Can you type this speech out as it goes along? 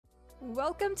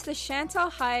Welcome to the Chantal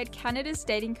Hyde Canada's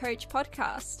Dating Coach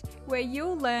podcast, where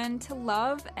you'll learn to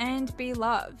love and be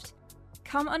loved.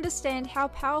 Come understand how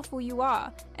powerful you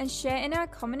are and share in our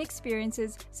common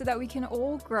experiences so that we can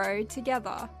all grow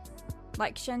together.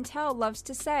 Like Chantal loves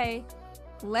to say,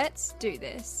 let's do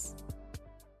this.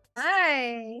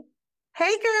 Hi.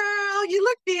 Hey girl, you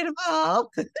look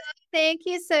beautiful. Thank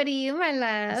you. So do you, my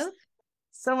love.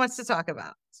 So much to talk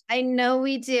about. I know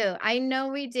we do.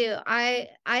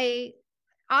 I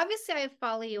obviously I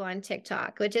follow you on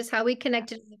TikTok, which is how we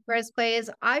connected in the first place.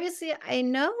 Obviously, I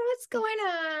know what's going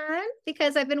on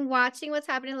because I've been watching what's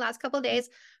happening the last couple of days,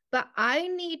 but I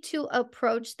need to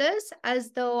approach this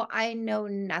as though I know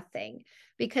nothing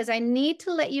because I need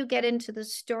to let you get into the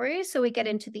story so we get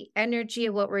into the energy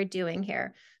of what we're doing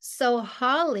here. So,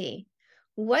 Holly,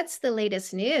 what's the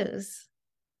latest news?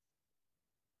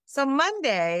 So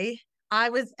Monday, I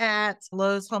was at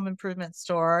Lowe's home improvement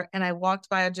store and I walked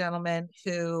by a gentleman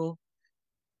who,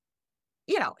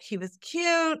 he was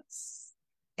cute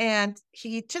and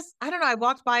he just, I don't know, I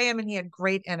walked by him and he had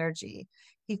great energy.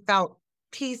 He felt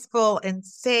peaceful and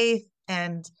safe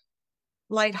and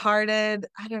lighthearted.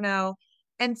 I don't know.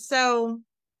 And so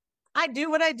I do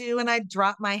what I do and I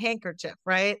drop my handkerchief,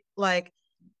 right? Like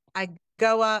I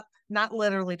go up, not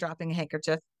literally dropping a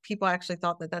handkerchief. People actually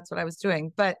thought that that's what I was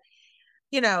doing. But,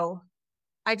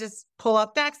 I just pull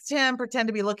up next to him, pretend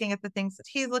to be looking at the things that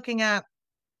he's looking at.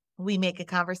 We make a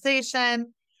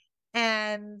conversation.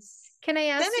 And Can I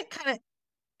ask? then it kind of,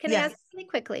 Can I ask really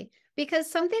quickly?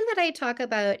 Because something that I talk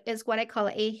about is what I call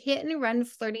a hit and run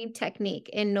flirting technique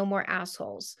in No More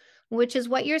Assholes, which is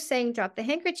what you're saying, drop the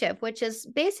handkerchief, which is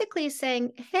basically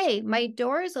saying, hey, my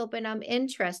door is open. I'm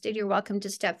interested. You're welcome to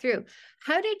step through.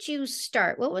 How did you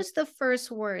start? What was the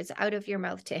first words out of your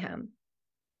mouth to him?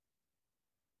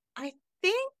 I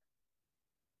think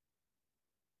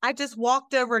I just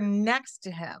walked over next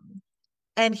to him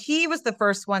and he was the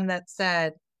first one that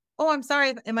said, "Oh, I'm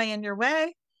sorry. Am I in your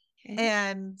way?" Okay.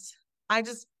 And I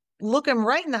just look him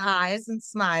right in the eyes and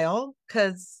smile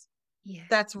because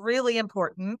that's really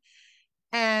important.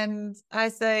 And I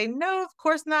say, "No, of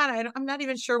course not. I'm not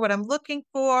even sure what I'm looking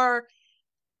for."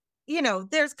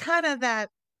 There's kind of that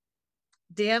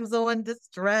damsel in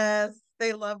distress.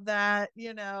 They love that.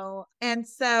 And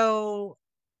so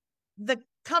the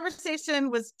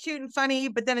conversation was cute and funny,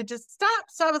 but then it just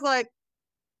stopped. So I was like,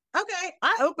 okay,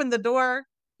 I opened the door.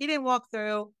 He didn't walk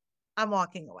through. I'm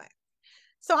walking away.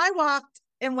 So I walked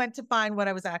and went to find what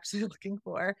I was actually looking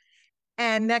for.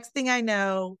 And next thing I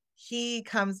know, he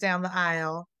comes down the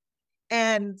aisle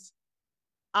and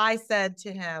I said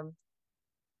to him,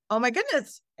 "Oh my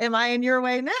goodness, am I in your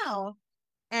way now?"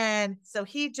 And so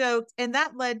he joked, and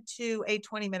that led to a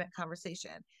 20-minute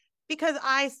conversation because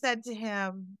I said to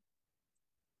him,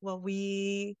 "Well,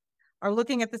 we are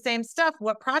looking at the same stuff.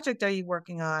 What project are you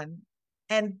working on?"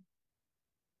 And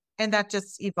that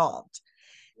just evolved.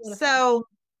 Beautiful. So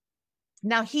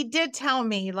now he did tell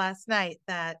me last night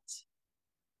that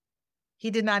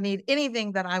he did not need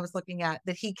anything that I was looking at,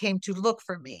 that he came to look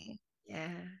for me.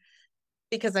 Yeah.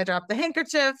 Because I dropped the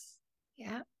handkerchief.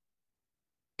 Yeah.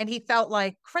 And he felt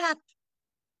like, crap,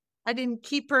 I didn't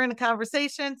keep her in a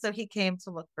conversation. So he came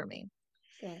to look for me.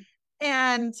 Good.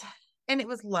 And it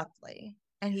was lovely.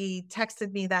 And he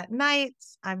texted me that night.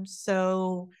 "I'm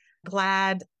so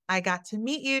glad I got to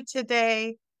meet you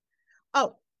today."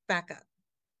 Oh, back up.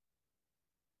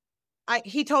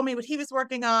 He told me what he was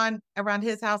working on around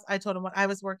his house. I told him what I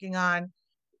was working on.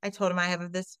 I told him I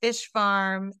have this fish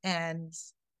farm and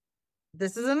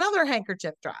this is another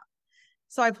handkerchief drop.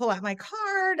 So I pull out my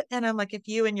card and I'm like, if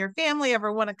you and your family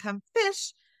ever want to come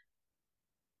fish,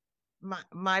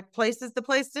 my place is the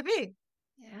place to be.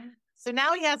 Yeah. So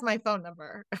now he has my phone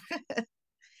number.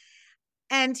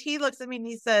 And he looks at me and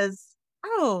he says,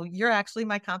 "Oh, you're actually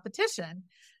my competition.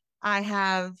 I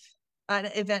have an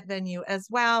event venue as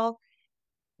well.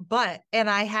 And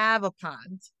I have a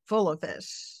pond full of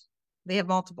fish. They have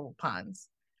multiple ponds."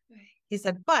 Right. He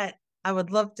said, "But I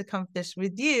would love to come fish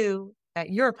with you at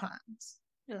your ponds."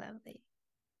 Lovely.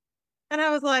 And I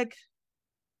was like,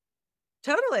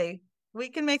 "Totally. We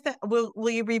can make that. Will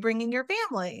you be bringing your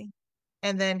family?"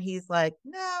 And then he's like,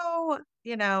 "No,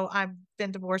 I've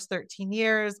been divorced 13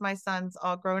 years. My son's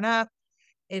all grown up.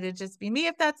 It'd just be me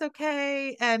if that's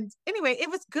okay." And anyway, it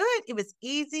was good. It was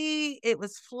easy. It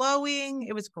was flowing.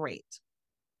 It was great.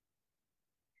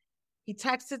 He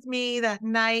texted me that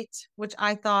night, which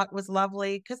I thought was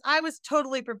lovely because I was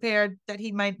totally prepared that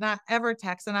he might not ever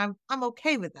text. And I'm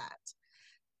okay with that.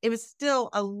 It was still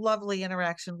a lovely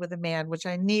interaction with a man, which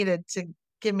I needed to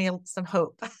give me some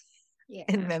hope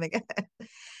in men again.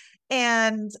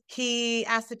 And he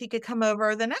asked if he could come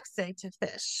over the next day to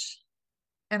fish.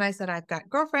 And I said, I've got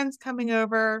girlfriends coming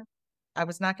over. I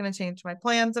was not going to change my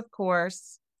plans, of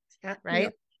course. Yeah,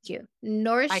 right?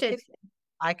 Nor should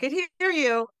I could hear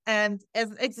you. And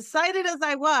as excited as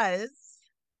I was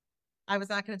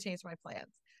not going to change my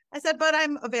plans. I said, but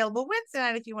I'm available Wednesday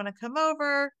night if you want to come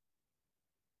over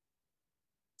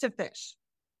to fish.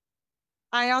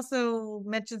 I also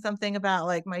mentioned something about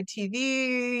like my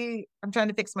TV. I'm trying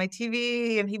to fix my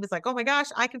TV. And he was like, oh my gosh,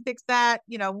 I can fix that.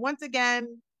 You know, once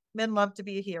again, men love to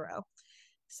be a hero.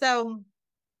 So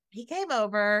he came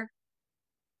over.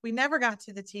 We never got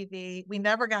to the TV. We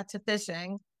never got to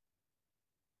fishing.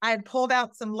 I had pulled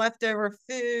out some leftover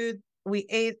food. We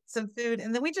ate some food.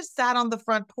 And then we just sat on the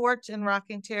front porch in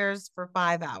rocking chairs for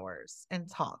 5 hours and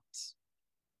talked.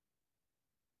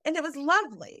 And it was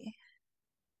lovely.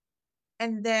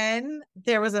 And then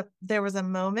there was a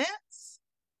moment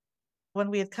when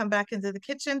we had come back into the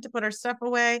kitchen to put our stuff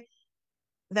away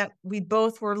that we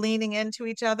both were leaning into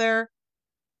each other.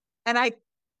 And I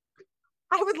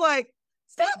was like,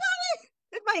 stop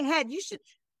in my head.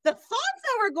 The thoughts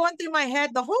that were going through my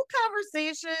head, the whole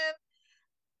conversation,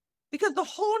 because the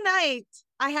whole night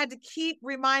I had to keep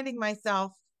reminding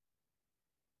myself,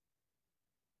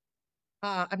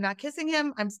 I'm not kissing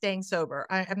him. I'm staying sober.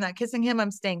 I'm not kissing him.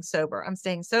 I'm staying sober. I'm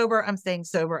staying sober. I'm staying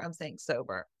sober. I'm staying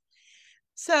sober.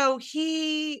 So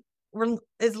he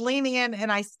is leaning in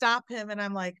and I stop him and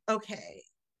I'm like, okay,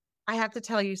 I have to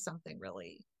tell you something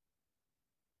really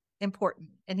important.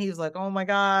 And he was like, oh my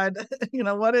God,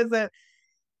 what is it?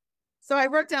 So I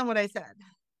wrote down what I said.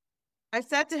 I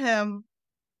said to him,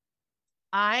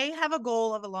 I have a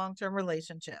goal of a long-term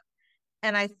relationship.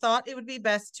 And I thought it would be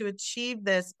best to achieve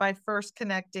this by first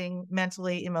connecting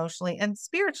mentally, emotionally, and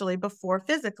spiritually before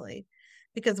physically.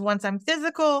 Because once I'm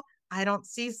physical, I don't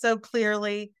see so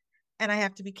clearly. And I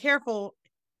have to be careful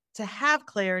to have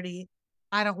clarity.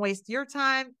 I don't waste your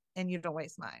time and you don't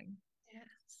waste mine. Yes.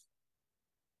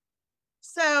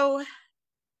 So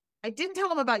I didn't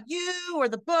tell him about you or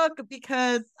the book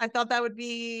because I thought that would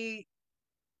be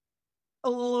a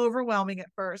little overwhelming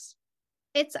at first.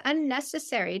 It's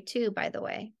unnecessary too, by the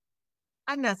way.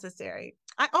 Unnecessary.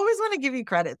 I always want to give you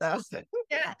credit though.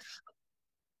 Yeah.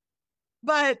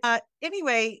 But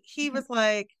anyway, he was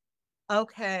like,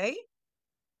 okay.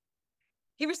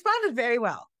 He responded very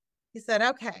well. He said,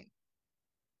 okay,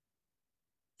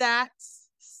 that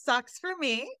sucks for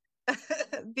me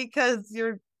because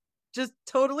you're just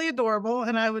totally adorable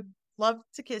and I would love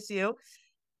to kiss you.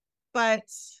 But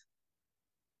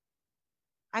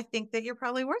I think that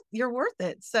you're worth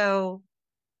it. So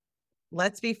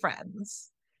let's be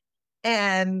friends.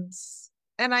 And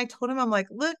I told him, I'm like,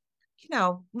 look,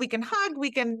 we can hug, we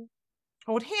can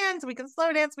hold hands, we can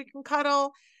slow dance, we can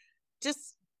cuddle.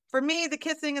 Just for me, the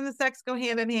kissing and the sex go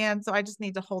hand in hand. So I just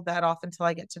need to hold that off until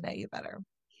I get to know you better.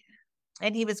 Yeah.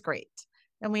 And he was great.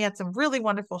 And we had some really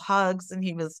wonderful hugs. And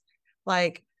he was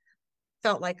like,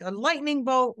 felt like a lightning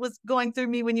bolt was going through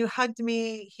me when you hugged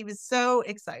me. He was so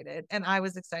excited. And I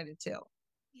was excited too.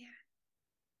 Yeah.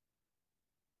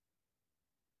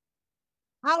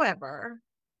 However,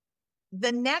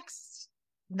 the next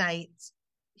night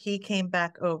he came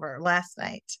back over last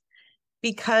night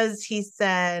because he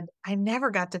said, I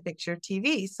never got to fix your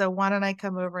TV. So why don't I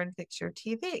come over and fix your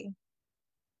TV?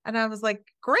 And I was like,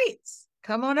 great,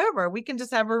 come on over. We can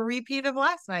just have a repeat of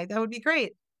last night. That would be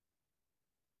great.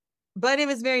 But it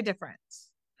was very different.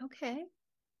 Okay.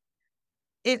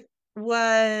 It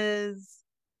was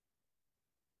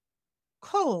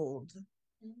cold.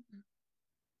 Mm-hmm.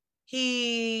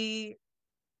 He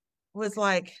was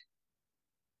like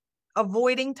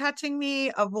avoiding touching me,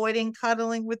 avoiding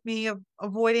cuddling with me,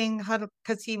 avoiding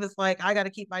because he was like, I got to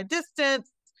keep my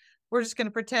distance. We're just going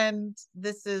to pretend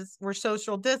we're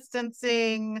social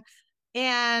distancing.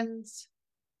 And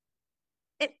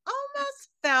it almost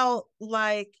felt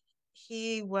like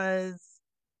he was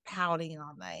pouting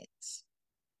all night.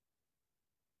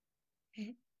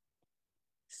 Okay.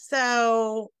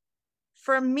 So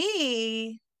for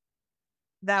me,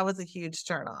 that was a huge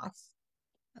turnoff.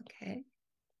 Okay.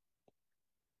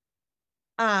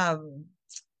 I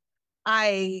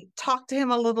talked to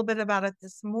him a little bit about it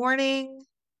this morning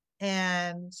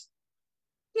and,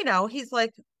 he's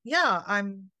like, yeah,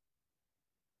 I'm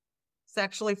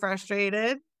sexually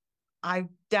frustrated. I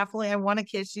want to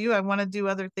kiss you. I want to do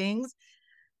other things.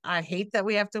 I hate that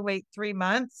we have to wait 3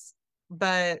 months,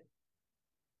 but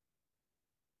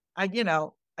I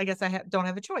guess I don't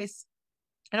have a choice.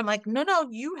 And I'm like, no,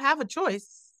 you have a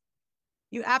choice.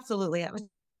 You absolutely have.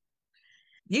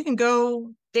 You can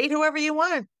go date whoever you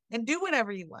want and do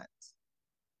whatever you want.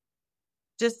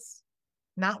 Just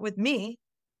not with me.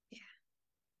 Yeah.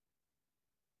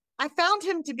 I found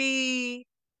him to be,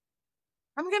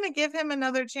 I'm going to give him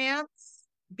another chance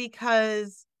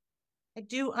because I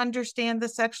do understand the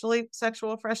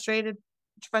sexual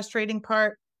frustrating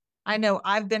part. I know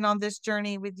I've been on this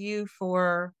journey with you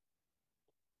for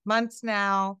months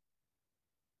now.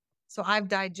 So I've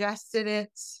digested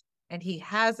it and he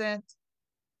hasn't.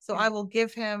 So I will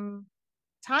give him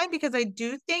time because I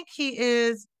do think he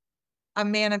is a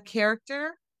man of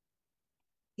character.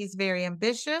 He's very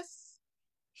ambitious.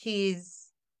 He's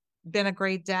been a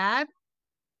great dad.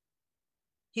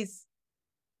 He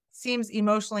seems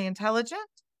emotionally intelligent,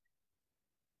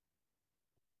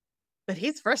 but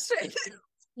he's frustrated.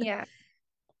 Yeah.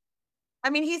 I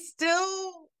mean, he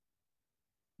still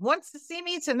wants to see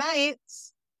me tonight.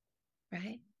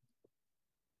 Right.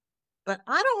 But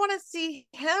I don't want to see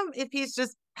him if he's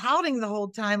just pouting the whole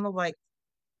time of like,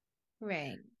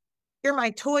 right. You're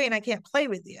my toy and I can't play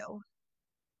with you.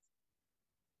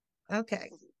 Okay.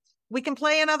 We can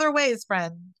play in other ways,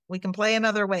 friend. We can play in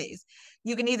other ways.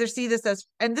 You can either see this as,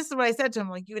 and this is what I said to him,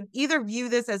 like, you can either view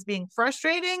this as being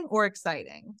frustrating or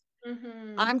exciting.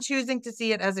 Mm-hmm. I'm choosing to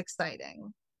see it as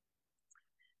exciting.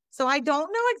 So I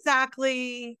don't know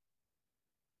exactly.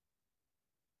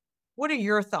 What are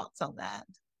your thoughts on that?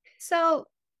 So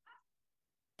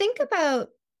think about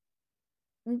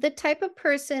the type of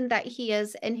person that he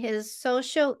is in his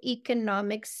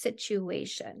socioeconomic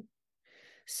situation.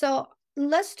 So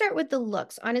let's start with the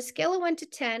looks. On a scale of 1 to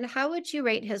 10, how would you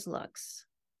rate his looks?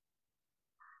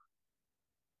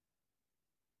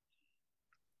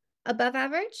 Above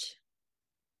average?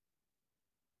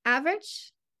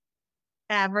 Average?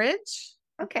 Average.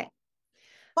 Okay.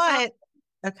 But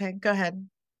okay, go ahead.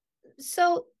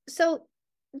 So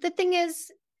the thing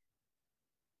is,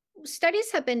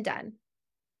 studies have been done.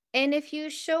 And if you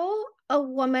show a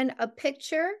woman a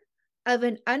picture of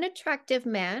an unattractive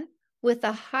man with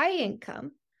a high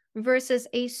income versus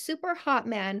a super hot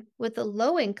man with a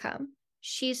low income,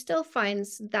 she still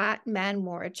finds that man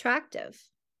more attractive.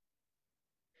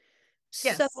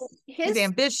 Yes. So he's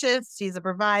ambitious. He's a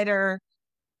provider.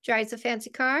 Drives a fancy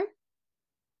car.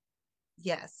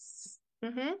 Yes.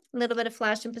 A little bit of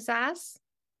flash and pizzazz.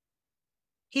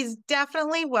 He's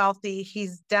definitely wealthy.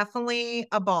 He's definitely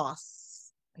a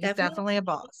boss. He's definitely a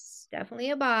boss.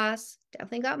 Definitely a boss.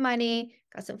 Definitely got money.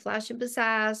 Got some flash and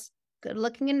pizzazz. Good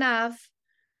looking enough.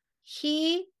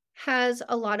 He has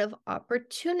a lot of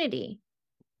opportunity,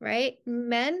 right?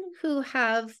 Men who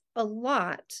have a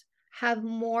lot have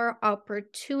more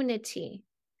opportunity.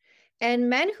 And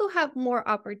men who have more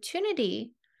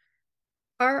opportunity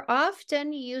are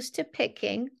often used to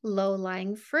picking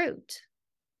low-lying fruit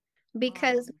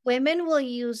because women will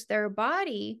use their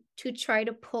body to try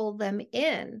to pull them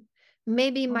in.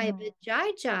 Maybe my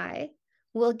vajayjay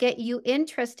will get you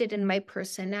interested in my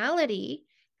personality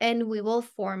and we will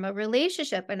form a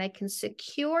relationship and I can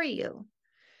secure you.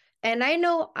 And I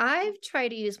know I've tried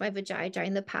to use my vajayjay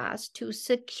in the past to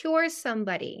secure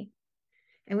somebody.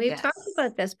 And we've talked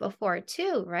about this before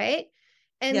too, right?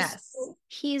 And so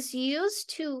he's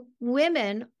used to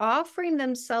women offering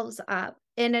themselves up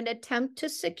in an attempt to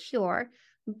secure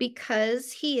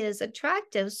because he is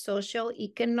attractive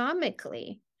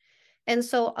socioeconomically. And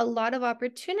so a lot of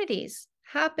opportunities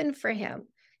happen for him.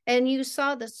 And you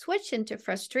saw the switch into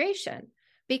frustration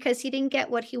because he didn't get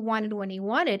what he wanted when he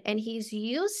wanted. And he's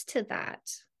used to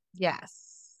that.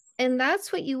 Yes. And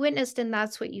that's what you witnessed and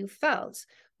that's what you felt.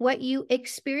 What you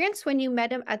experienced when you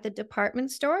met him at the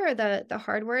department store or the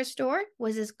hardware store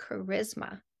was his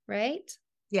charisma, right?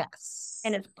 Yes.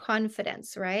 And his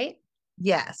confidence, right?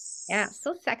 Yes. Yeah,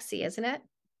 so sexy, isn't it?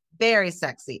 Very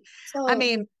sexy. So, I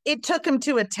mean, it took him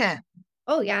to a 10.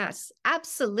 Oh, yes,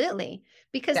 absolutely.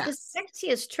 Because the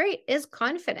sexiest trait is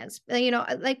confidence. You know,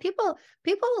 like people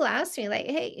will ask me, like,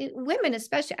 hey, women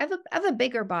especially, I have a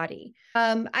bigger body.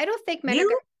 I don't think men are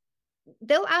gonna,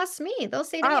 they'll ask me, they'll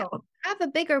say to me, I have a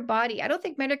bigger body. I don't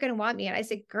think men are going to want me. And I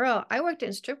say, girl, I worked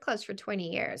in strip clubs for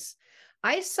 20 years.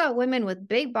 I saw women with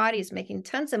big bodies making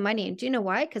tons of money. And do you know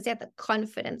why? Because they have the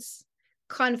confidence.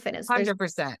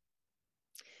 100%.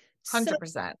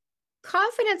 100%.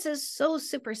 Confidence is so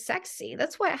super sexy.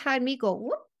 That's what had me go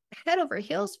whoop, head over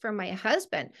heels for my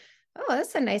husband. Oh,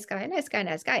 that's a nice guy, nice guy,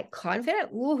 nice guy.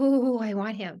 Confident. Ooh, I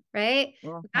want him, right?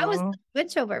 That was the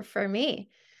switch over for me.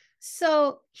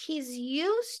 So he's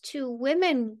used to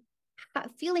women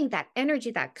feeling that energy,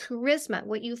 that charisma,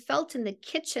 what you felt in the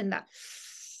kitchen, that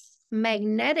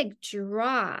magnetic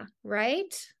draw,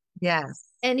 right? Yes.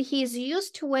 And he's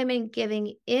used to women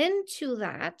giving into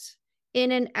that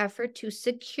in an effort to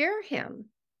secure him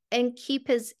and keep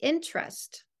his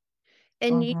interest.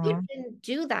 And you didn't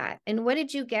do that. And what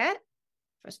did you get?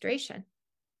 Frustration.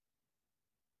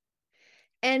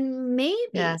 And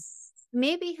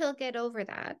maybe he'll get over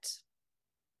that.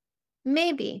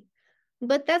 Maybe.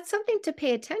 But that's something to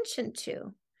pay attention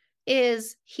to,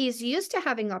 is he's used to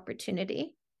having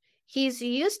opportunity. He's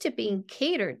used to being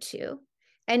catered to,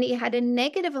 and he had a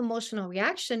negative emotional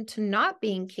reaction to not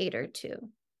being catered to.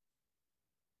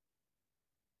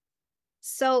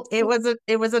 So it was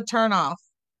a turnoff.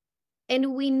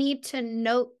 And we need to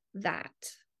note that.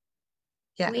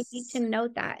 Yes. We need to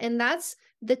note that. And that's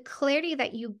the clarity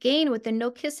that you gain with the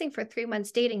no kissing for 3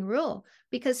 months dating rule.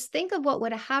 Because think of what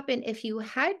would have happened if you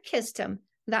had kissed him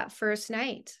that first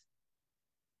night.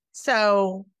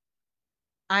 So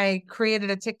I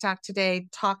created a TikTok today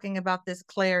talking about this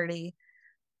clarity.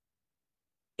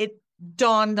 It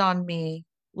dawned on me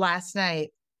last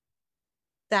night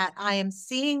that I am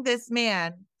seeing this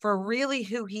man for really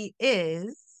who he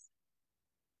is,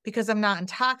 because I'm not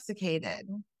intoxicated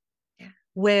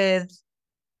with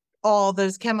all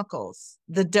those chemicals,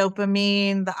 the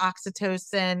dopamine, the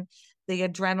oxytocin, the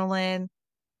adrenaline,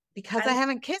 because I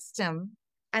haven't kissed him.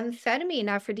 Amphetamine,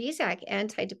 aphrodisiac,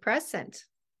 antidepressant.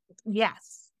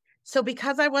 Yes. So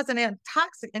because I wasn't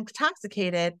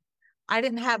intoxicated, I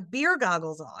didn't have beer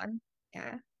goggles on.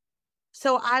 Yeah.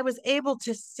 So I was able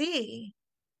to see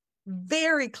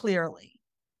very clearly.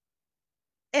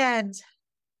 And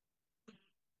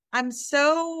I'm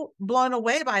so blown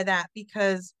away by that,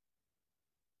 because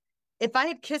if I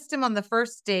had kissed him on the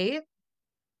first date,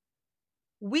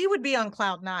 we would be on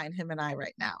cloud 9, him and I,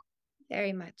 right now.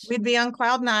 Very much. We'd be on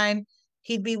cloud 9.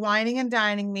 He'd be whining and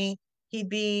dining me. He'd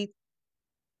be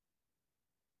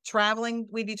traveling.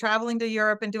 We'd be traveling to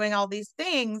Europe and doing all these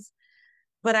things,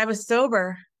 but I was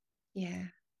sober. Yeah.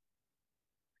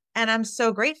 And I'm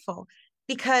so grateful,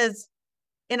 because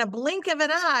in a blink of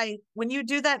an eye, when you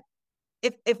do that,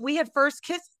 if we had first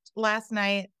kissed last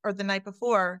night or the night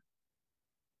before,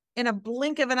 in a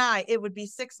blink of an eye, it would be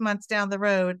 6 months down the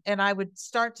road, and I would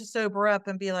start to sober up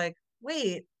and be like,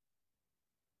 wait,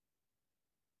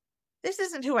 this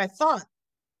isn't who I thought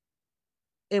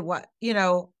it was.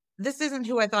 This isn't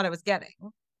who I thought I was getting.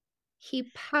 He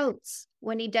pouts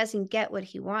when he doesn't get what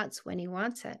he wants when he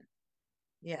wants it.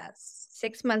 Yes.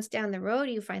 6 months down the road,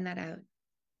 you find that out.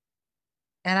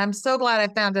 And I'm so glad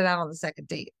I found it out on the second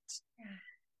date. Yeah.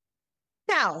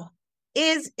 Now,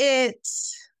 is it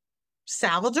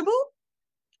salvageable?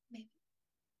 Maybe.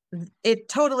 It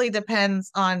totally depends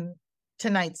on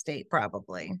tonight's date,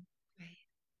 probably, right,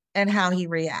 and how he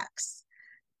reacts.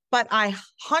 But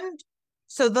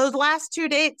so those last 2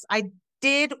 dates, I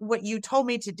did what you told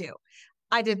me to do.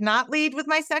 I did not lead with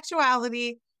my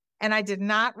sexuality, and I did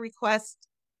not request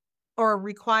or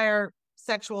require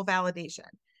sexual validation.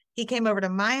 He came over to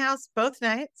my house both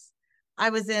nights. I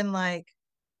was in like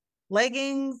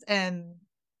leggings and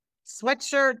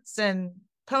sweatshirts and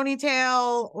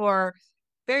ponytail, or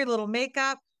very little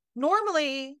makeup.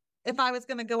 Normally, if I was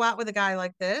going to go out with a guy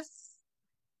like this,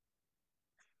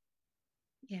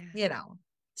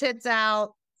 tits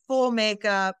out, full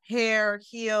makeup, hair,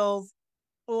 heels,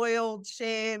 oiled,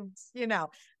 shaved,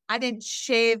 I didn't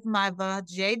shave my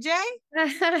vajayjay.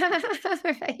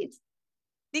 Right.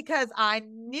 Because I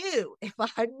knew if I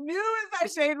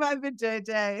shaved my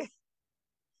vajayjay,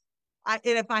 and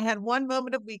if I had one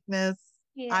moment of weakness,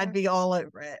 I'd be all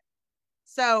over it.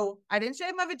 So I didn't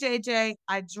shave my vajayjay.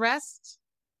 I dressed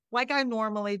like I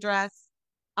normally dress.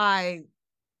 I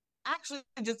actually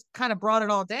just kind of brought it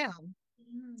all down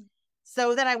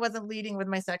so that I wasn't leading with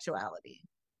my sexuality.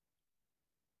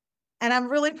 And I'm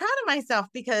really proud of myself,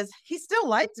 because he still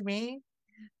liked me.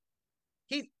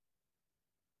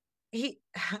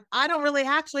 I don't really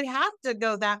actually have to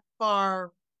go that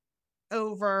far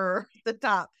over the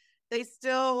top. They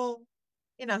still,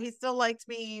 he still liked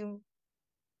me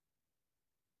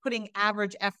putting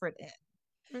average effort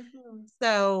in. Mm-hmm.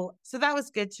 So that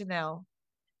was good to know.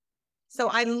 So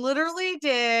I literally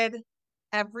did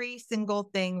every single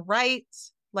thing right,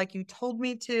 like you told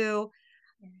me to.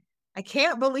 I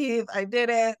can't believe I did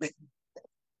it.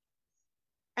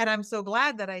 And I'm so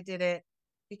glad that I did it,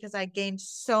 because I gained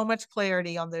so much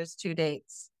clarity on those 2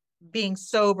 dates, being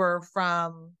sober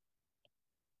from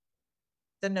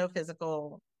the no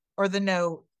physical or the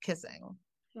no kissing.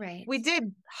 Right. We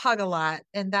did hug a lot,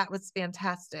 and that was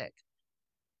fantastic.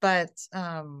 But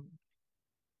I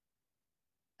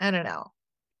don't know.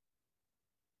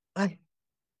 I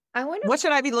wonder, what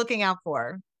should I be looking out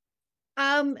for?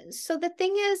 So the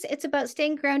thing is, it's about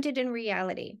staying grounded in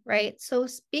reality, right? So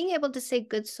being able to say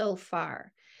good so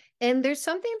far. And there's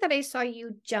something that I saw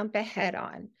you jump ahead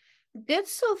on. Good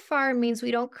so far means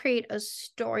we don't create a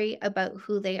story about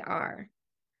who they are.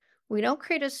 We don't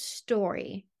create a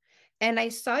story. And I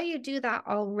saw you do that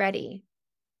already.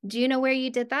 Do you know where you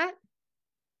did that?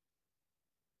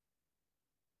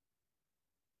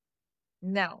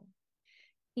 No.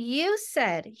 You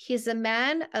said he's a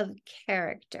man of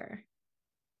character.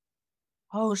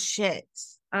 Oh, shit.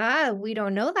 We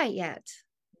don't know that yet.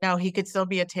 No, he could still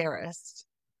be a terrorist.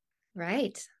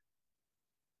 Right.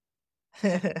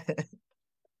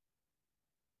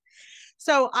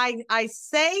 So I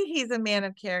say he's a man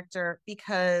of character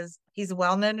because he's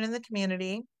well known in the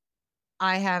community.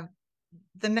 I have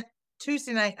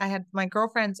Tuesday night, I had my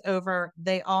girlfriends over.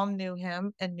 They all knew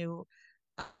him and knew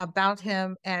about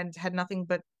him and had nothing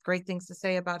but great things to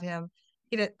say about him.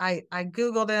 I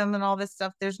Googled him and all this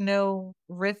stuff. There's no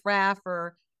riffraff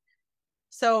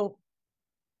so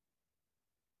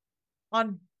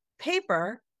on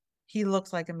paper, he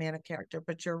looks like a man of character,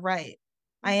 but you're right.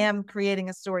 I am creating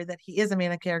a story that he is a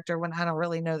man of character when I don't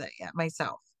really know that yet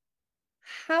myself.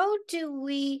 How do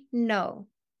we know?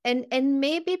 And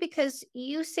maybe because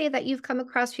you say that you've come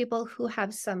across people who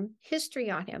have some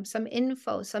history on him, some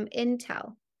info, some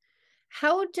intel.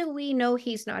 How do we know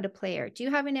he's not a player? Do you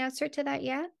have an answer to that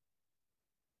yet?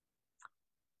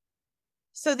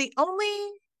 So the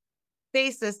only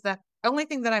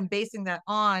thing that I'm basing that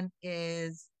on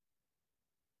is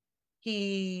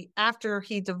after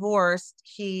he divorced,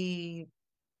 he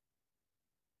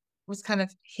was kind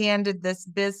of handed this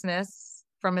business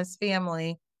from his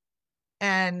family,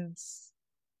 and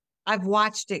I've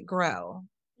watched it grow.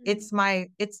 Mm-hmm.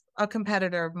 It's a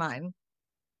competitor of mine,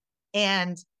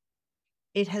 and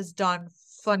it has done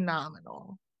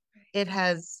phenomenal. It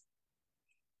has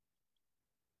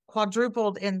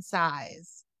quadrupled in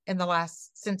size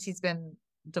since he's been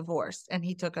divorced and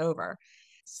he took over.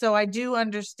 So I do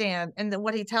understand. And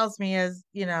what he tells me is,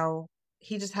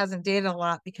 he just hasn't dated a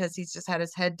lot because he's just had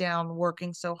his head down,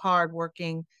 working so hard,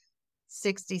 working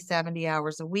 60, 70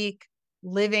 hours a week,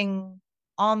 living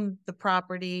on the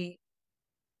property,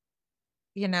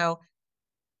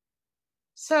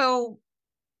 So,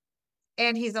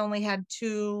 and he's only had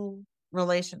 2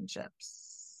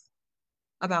 relationships,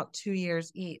 about 2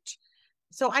 years each.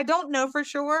 So I don't know for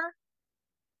sure.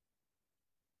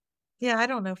 Yeah, I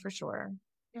don't know for sure.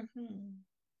 Mm-hmm.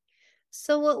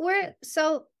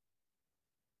 So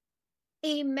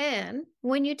a man,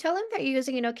 when you tell him that you're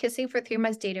using, kissing for 3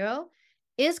 months data,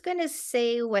 is going to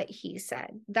say what he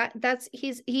said.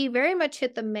 He very much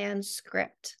hit the man's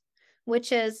script,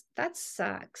 which is, that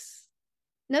sucks.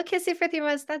 No kissing for 3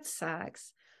 months, that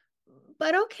sucks.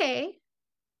 But okay,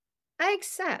 I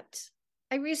accept.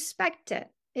 I respect it.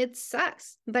 It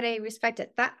sucks, but I respect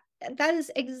it. That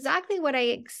is exactly what I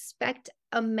expect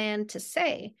a man to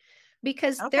say,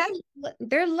 because okay.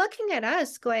 they're looking at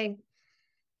us going,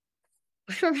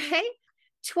 right?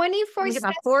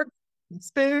 24/7 fork and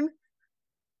spoon.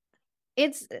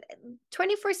 It's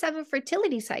 24/7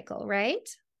 fertility cycle, right?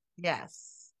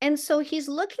 Yes. And so he's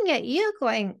looking at you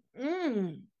going,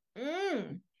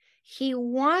 he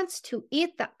wants to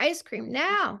eat the ice cream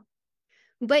now.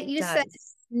 But you said,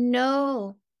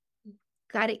 no,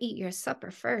 got to eat your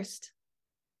supper first.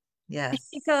 Yes.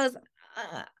 He goes,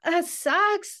 that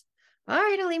sucks. All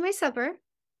right, I'll eat my supper.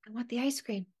 I want the ice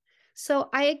cream. So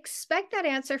I expect that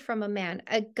answer from a man.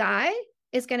 A guy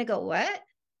is going to go, what?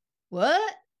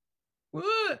 What?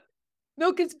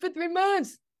 No kids for 3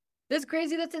 months. That's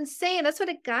crazy. That's insane. That's what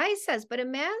a guy says. But a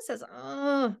man says,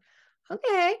 oh,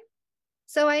 okay.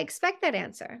 So I expect that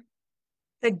answer.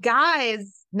 The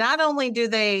guys, not only do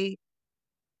they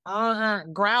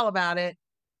growl about it,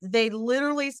 they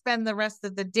literally spend the rest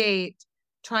of the date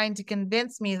trying to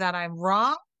convince me that I'm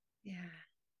wrong. Yeah.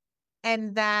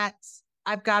 And that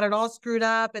I've got it all screwed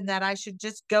up and that I should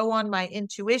just go on my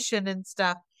intuition and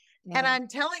stuff. Yeah. And I'm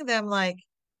telling them, like,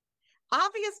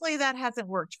 obviously that hasn't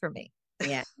worked for me.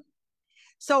 Yeah.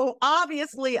 So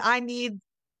obviously I need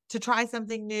to try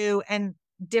something new and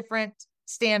different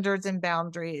standards and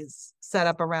boundaries set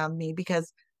up around me,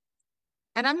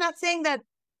 and I'm not saying that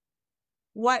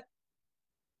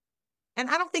and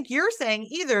I don't think you're saying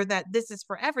either that this is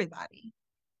for everybody.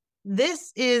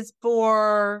 This is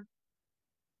for,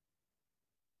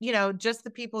 just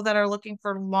the people that are looking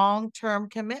for long-term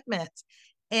commitment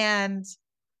and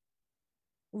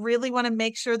really want to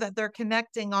make sure that they're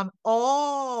connecting on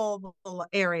all the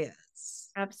areas.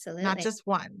 Absolutely. Not just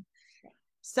one.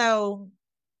 So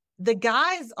the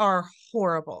guys are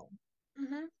horrible.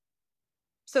 Mm-hmm.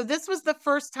 So this was the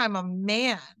first time a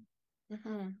man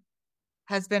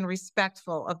has been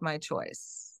respectful of my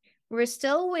choice. We're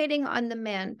still waiting on the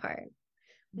man part.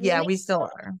 Yeah, we still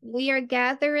are. We are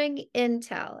gathering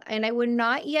intel, and I would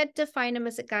not yet define him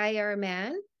as a guy or a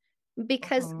man.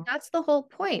 because that's the whole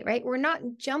point, right? We're not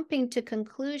jumping to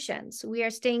conclusions. We are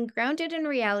staying grounded in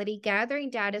reality, gathering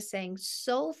data, saying,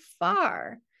 so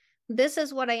far, this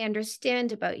is what I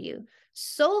understand about you.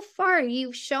 So far,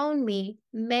 you've shown me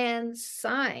man's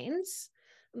signs,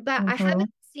 but I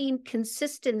haven't seen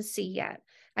consistency yet.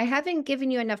 I haven't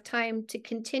given you enough time to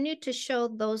continue to show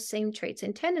those same traits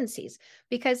and tendencies,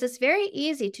 because it's very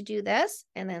easy to do this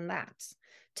and then that,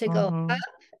 to go up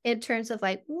in terms of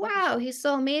like, wow, he's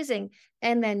so amazing,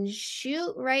 and then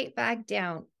shoot right back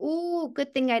down. Ooh,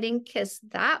 good thing I didn't kiss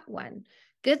that one.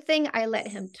 Good thing I let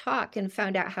him talk and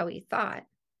found out how he thought.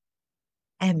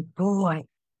 And boy,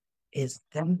 is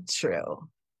that true.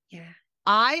 Yeah.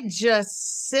 I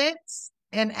just sit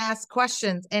and ask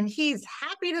questions, and he's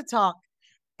happy to talk.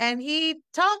 And he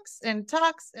talks and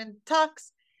talks and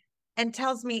talks and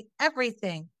tells me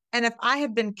everything. And if I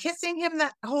had been kissing him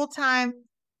that whole time,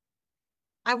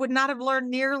 I would not have learned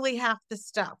nearly half the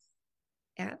stuff.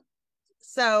 Yeah.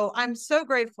 So I'm so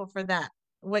grateful for that.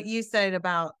 What you said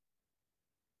about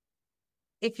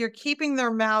if you're keeping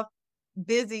their mouth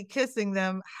busy kissing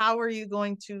them, how are you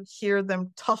going to hear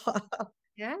them talk?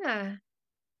 Yeah.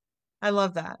 I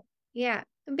love that. Yeah.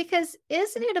 Because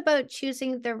isn't it about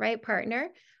choosing the right partner?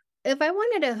 If I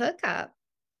wanted to hook up,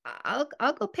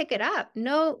 I'll go pick it up.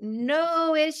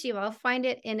 No issue. I'll find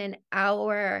it in an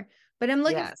hour. But I'm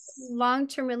looking for a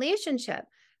long-term relationship.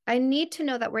 I need to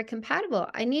know that we're compatible.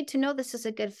 I need to know this is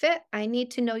a good fit. I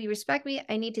need to know you respect me.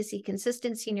 I need to see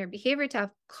consistency in your behavior to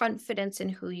have confidence in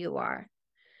who you are.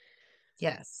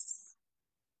 Yes.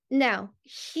 Now,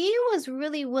 he was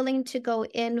really willing to go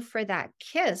in for that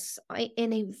kiss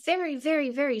in a very, very,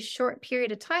 very short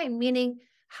period of time, meaning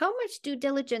how much due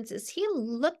diligence is he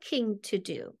looking to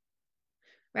do?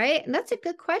 Right? And that's a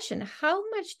good question. How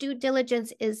much due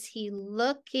diligence is he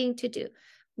looking to do?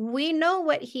 We know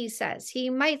what he says. He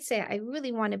might say, I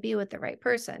really want to be with the right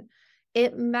person.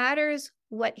 It matters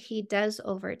what he does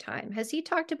over time. Has he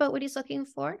talked about what he's looking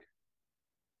for?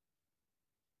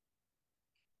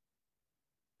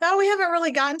 No, we haven't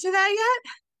really gotten to that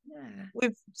yet. Yeah.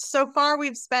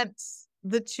 We've spent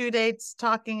the 2 dates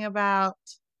talking about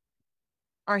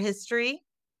our history.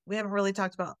 We haven't really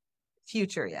talked about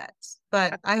future yet,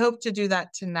 but I hope to do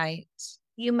that tonight.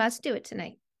 You must do it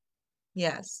tonight.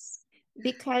 Yes.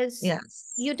 Because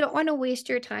you don't want to waste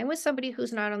your time with somebody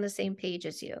who's not on the same page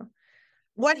as you.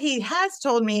 What he has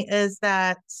told me is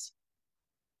that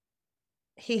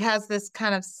he has this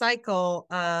kind of cycle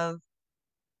of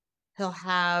he'll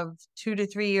have 2 to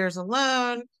 3 years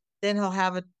alone, then he'll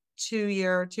have a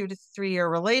 2 to 3 year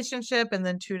relationship, and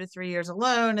then 2 to 3 years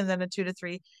alone, and then a 2 to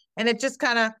 3. And it just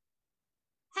kind of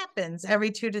happens every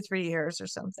 2 to 3 years or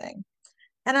something.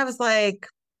 And I was like,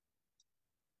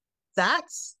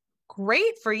 that's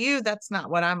great for you. That's not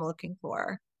what I'm looking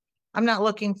for. I'm not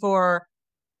looking for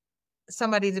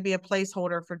somebody to be a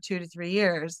placeholder for 2 to 3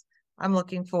 years. I'm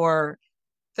looking for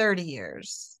 30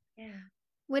 years. Yeah.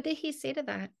 What did he say to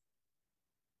that?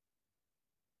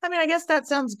 I mean, I guess that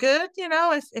sounds good,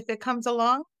 if it comes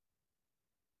along.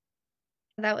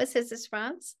 That was his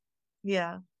response?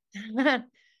 Yeah.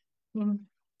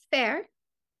 Fair.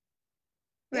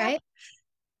 Right?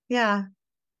 Yeah.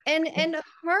 And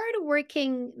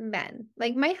hardworking men,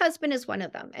 like my husband is one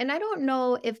of them. And I don't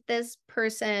know if this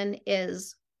person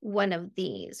is one of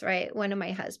these, right? One of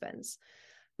my husbands.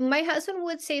 My husband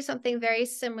would say something very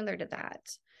similar to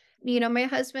that. My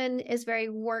husband is very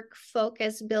work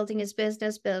focused, building his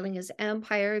business, building his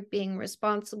empire, being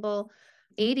responsible,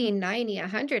 80, 90,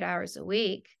 100 hours a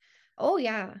week. Oh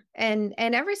yeah. And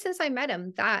ever since I met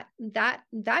him, that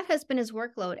has been his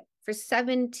workload for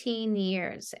 17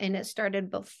 years. And it started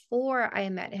before I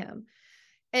met him.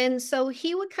 And so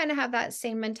he would kind of have that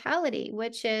same mentality,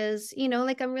 which is,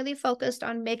 like I'm really focused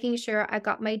on making sure I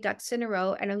got my ducks in a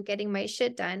row and I'm getting my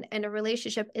shit done. And a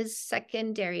relationship is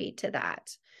secondary to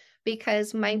that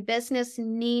because my business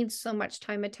needs so much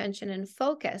time, attention, and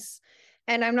focus.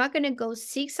 And I'm not going to go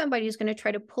seek somebody who's going to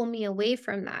try to pull me away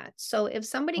from that. So if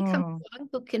somebody comes along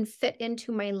who can fit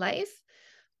into my life,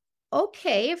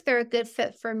 okay, if they're a good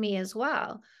fit for me as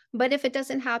well. But if it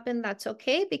doesn't happen, that's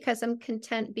okay, because I'm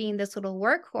content being this little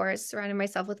workhorse, surrounding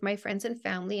myself with my friends and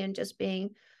family and just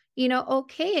being,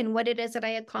 okay in what it is that I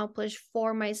accomplish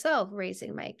for myself,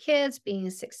 raising my kids, being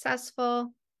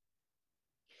successful.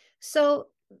 So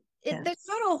there's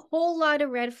not a whole lot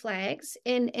of red flags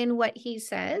in what he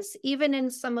says. Even in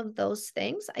some of those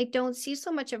things, I don't see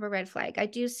so much of a red flag. I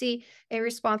do see a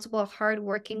responsible,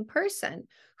 hardworking person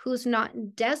who's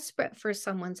not desperate for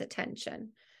someone's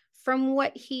attention. From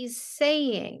what he's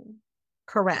saying.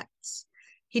 Correct.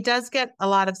 He does get a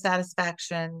lot of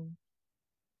satisfaction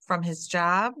from his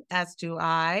job, as do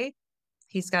I.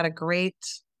 He's got a great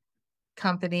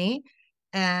company,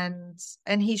 and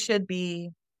he should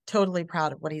be totally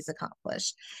proud of what he's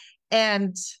accomplished.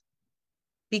 And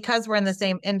because we're in the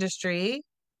same industry,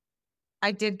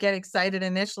 I did get excited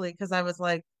initially because I was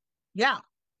like, yeah,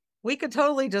 we could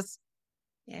totally just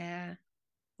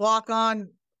walk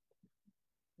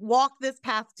this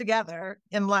path together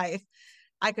in life.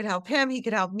 I could help him, he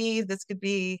could help me. This could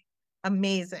be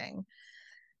amazing.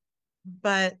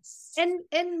 But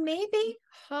and maybe,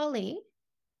 Holly,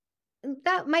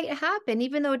 that might happen,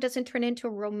 even though it doesn't turn into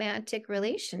a romantic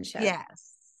relationship.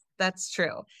 Yes, that's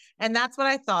true. And that's what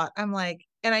I thought. I'm like,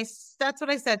 that's what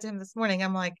I said to him this morning.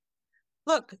 I'm like,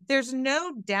 look, there's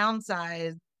no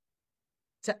downside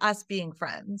to us being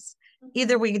friends.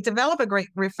 Either we develop a great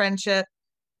friendship,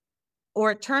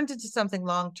 or it turns into something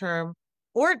long-term,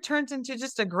 or it turns into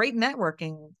just a great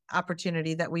networking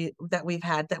opportunity that we've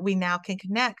had, that we now can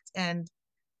connect and,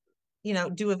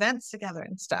 do events together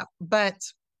and stuff. But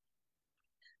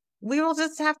we will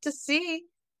just have to see.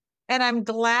 And I'm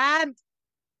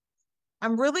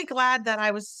really glad that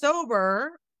I was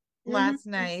sober last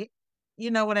night.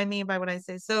 You know what I mean by when I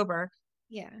say sober.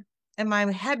 Yeah. And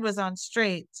my head was on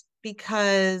straight,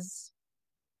 because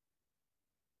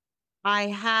I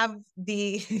have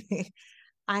the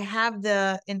I have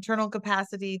the internal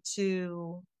capacity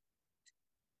to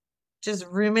just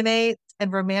ruminate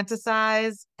and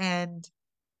romanticize and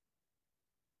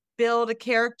build a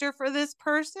character for this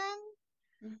person.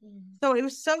 So it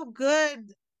was so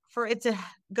good for it to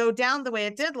go down the way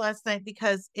it did last night,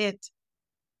 because it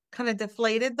kind of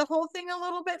deflated the whole thing a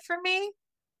little bit for me,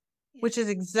 which is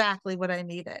exactly what I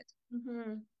needed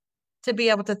to be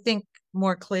able to think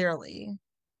more clearly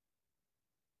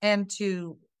and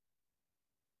to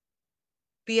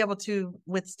be able to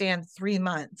withstand 3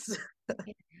 months.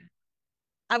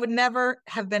 I would never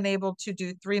have been able to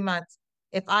do 3 months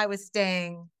if I was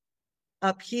staying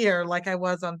up here like I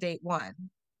was on date 1.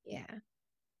 Yeah.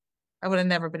 I would have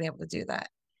never been able to do that.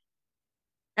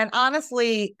 And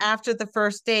honestly, after the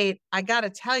first date, I got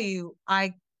to tell you,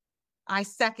 I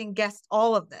second guessed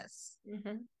all of this.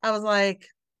 I was like,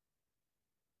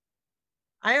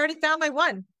 I already found my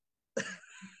one.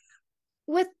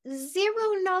 With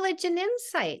zero knowledge and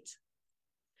insight.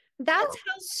 That's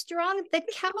how strong the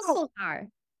chemicals are.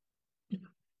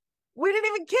 We didn't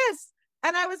even kiss.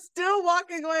 And I was still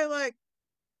walking away like,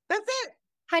 that's it.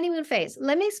 Honeymoon phase.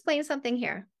 Let me explain something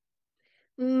here.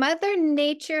 Mother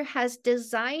Nature has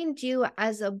designed you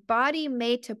as a body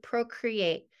made to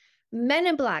procreate. Men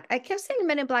in Black. I kept saying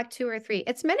Men in Black 2 or 3.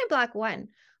 It's Men in Black 1.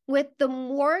 With the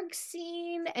morgue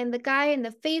scene and the guy and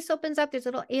the face opens up, there's a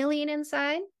little alien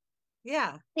inside.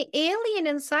 Yeah. The alien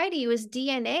inside of you is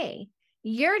DNA.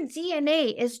 Your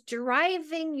DNA is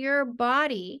driving your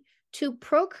body to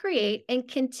procreate and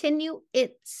continue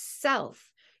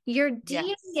itself. Your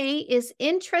DNA is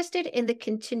interested in the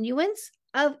continuance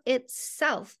of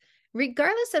itself,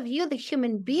 regardless of you, the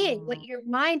human being, what your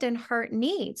mind and heart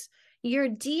needs. Your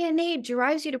DNA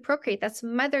drives you to procreate. That's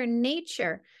Mother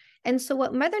Nature. And so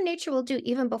what Mother Nature will do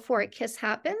even before a kiss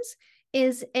happens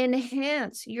is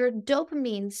enhance your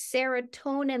dopamine,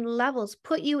 serotonin levels,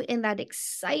 put you in that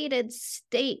excited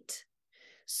state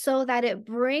so that it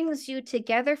brings you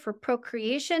together for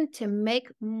procreation to make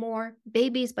more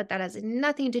babies. But that has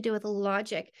nothing to do with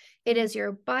logic. It is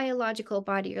your biological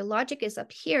body. Your logic is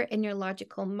up here in your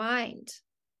logical mind.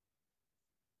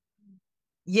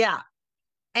 Yeah.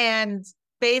 And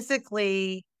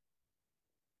basically,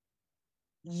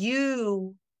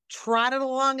 you trotted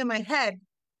along in my head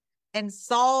and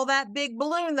saw that big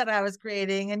balloon that I was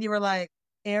creating, and you were like,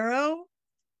 arrow?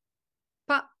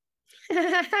 Pop.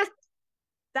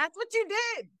 That's what you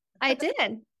did. I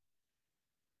did.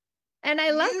 And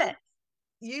I love it.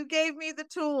 You gave me the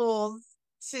tools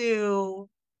to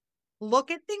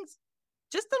look at things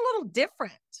just a little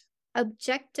different.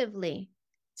 Objectively.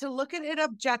 To look at it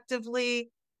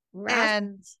objectively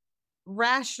and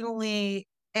rationally.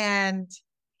 And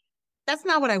that's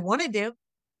not what I want to do.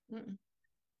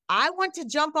 I want to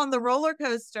jump on the roller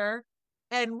coaster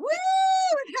and woo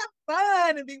and have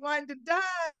fun and be wined and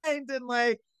dined and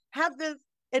like have this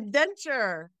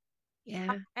adventure.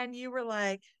 Yeah. And you were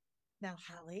like, now,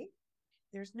 Holly,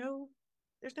 there's no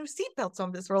seatbelts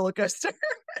on this roller coaster.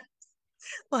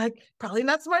 Like, probably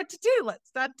not smart to do.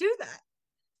 Let's not do that.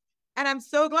 And I'm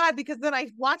so glad, because then I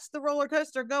watched the roller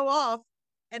coaster go off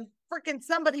and freaking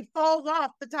somebody falls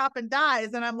off the top and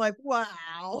dies. And I'm like,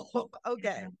 wow,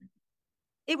 okay.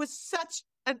 It was such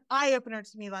an eye-opener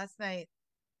to me last night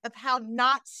of how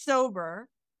not sober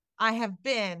I have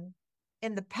been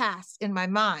in the past in my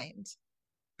mind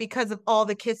because of all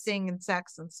the kissing and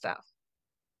sex and stuff.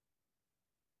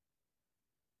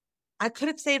 I could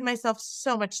have saved myself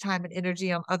so much time and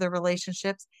energy on other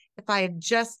relationships if I had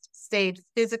just stayed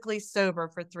physically sober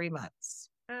for 3 months.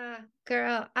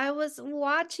 Girl, I was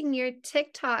watching your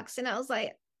TikToks and I was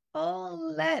like,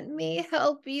 oh, let me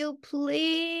help you,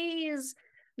 please.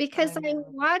 Because I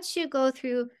watched you go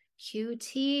through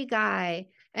QT guy,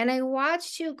 and I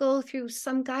watched you go through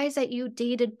some guys that you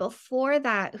dated before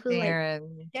that who like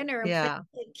dinner and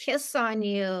put a kiss on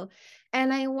you.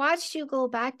 And I watched you go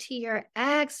back to your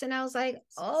ex, and I was like,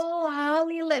 oh,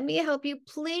 Holly, let me help you,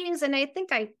 please. And I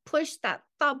think I pushed that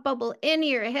thought bubble into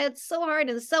your head so hard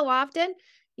and so often.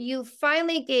 You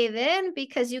finally gave in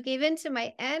because you gave in to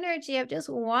my energy of just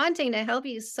wanting to help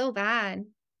you so bad.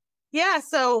 Yeah.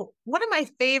 So one of my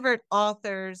favorite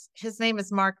authors, his name is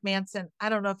Mark Manson. I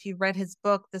don't know if you read his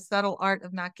book, The Subtle Art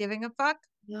of Not Giving a Fuck.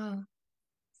 No.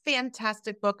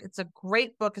 Fantastic book. It's a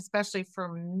great book, especially for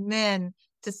men,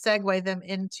 to segue them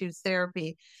into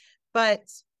therapy. But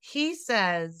he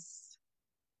says,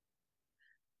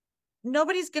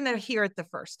 nobody's going to hear it the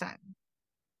first time.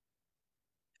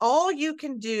 All you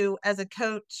can do as a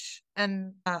coach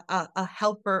and a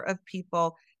helper of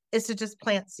people is to just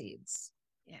plant seeds.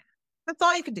 Yeah. That's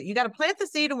all you can do. You got to plant the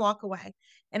seed and walk away.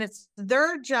 And it's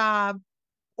their job,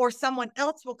 or someone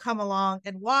else will come along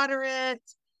and water it,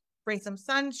 bring some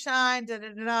sunshine,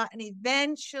 and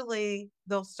eventually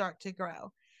they'll start to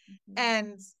grow. Mm-hmm.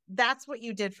 And that's what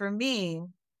you did for me.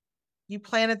 You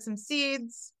planted some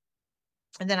seeds,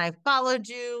 and then I followed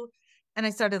you, and I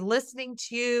started listening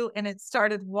to you, and it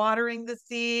started watering the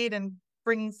seed and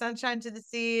bringing sunshine to the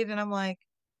seed. And I'm like,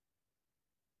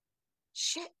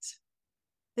 shit,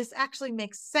 this actually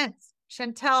makes sense.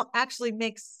 Chantel actually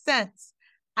makes sense.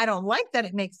 I don't like that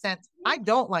it makes sense. I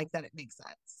don't like that it makes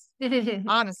sense.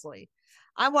 Honestly,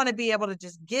 I want to be able to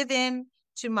just give in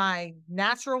to my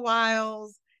natural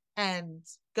wiles and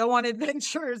go on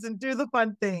adventures and do the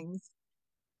fun things.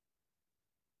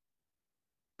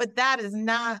 But that is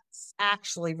not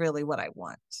actually really what I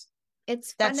want.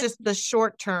 That's just the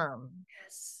short term.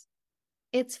 Yes.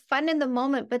 It's fun in the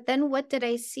moment, but then what did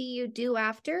I see you do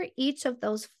after each of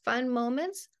those fun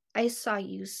moments? I saw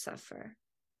you suffer.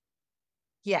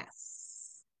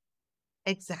 Yes,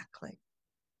 exactly.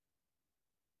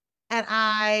 And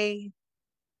I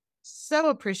so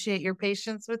appreciate your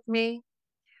patience with me.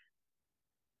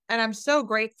 And I'm so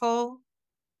grateful.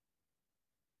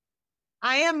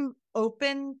 I am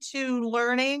open to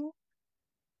learning,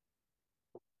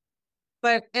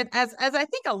 but as I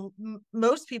think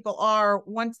most people are,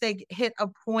 once they hit a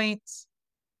point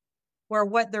where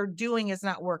what they're doing is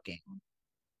not working.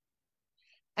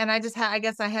 And I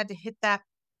guess I had to hit that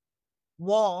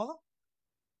wall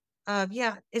of,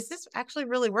 yeah, is this actually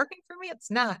really working for me?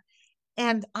 It's not.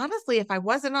 And honestly, if I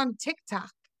wasn't on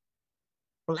TikTok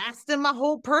blasting my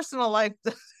whole personal life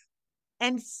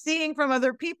and seeing from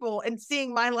other people and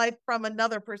seeing my life from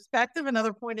another perspective,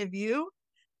 another point of view,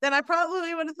 then I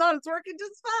probably would have thought it's working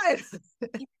just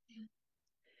fine.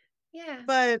 Yeah.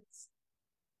 But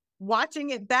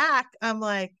watching it back, I'm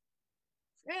like,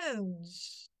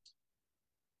 cringe.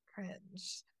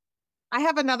 I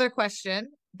have another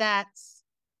question.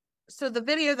 So the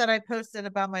video that I posted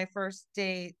about my first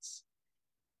date,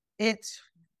 it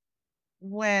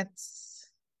went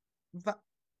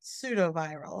pseudo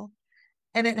viral,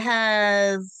 and it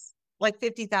has like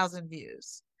 50,000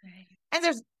 views. Right. And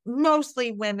there's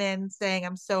mostly women saying,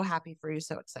 I'm so happy for you,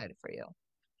 so excited for you.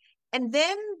 And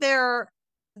then there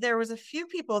was a few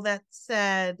people that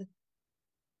said,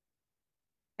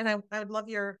 and I would love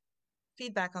your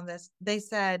feedback on this. They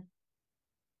said,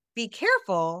 be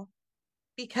careful,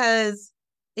 because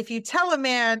if you tell a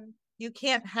man you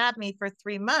can't have me for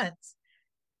 3 months,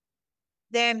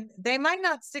 then they might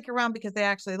not stick around because they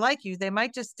actually like you. They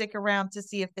might just stick around to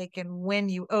see if they can win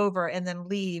you over and then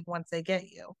leave once they get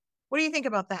you. What do you think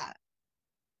about that?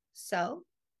 So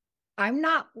I'm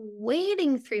not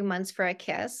waiting 3 months for a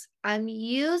kiss. I'm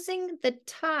using the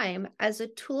time as a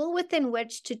tool within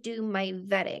which to do my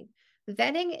vetting.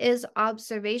 Vetting is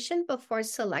observation before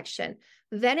selection.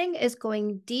 Vetting is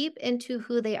going deep into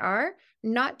who they are,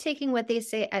 not taking what they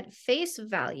say at face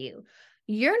value.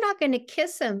 You're not going to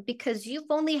kiss him because you've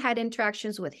only had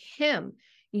interactions with him.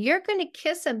 You're going to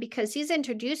kiss him because he's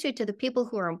introduced you to the people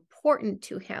who are important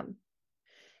to him.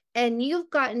 And you've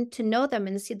gotten to know them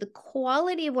and see the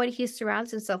quality of what he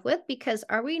surrounds himself with, because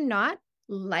are we not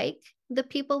like the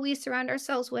people we surround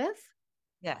ourselves with?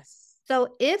 Yes.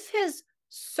 So if his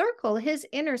circle, his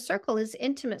inner circle, his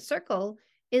intimate circle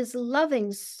is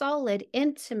loving, solid,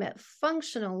 intimate,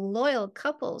 functional, loyal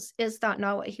couples, is that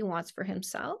not what he wants for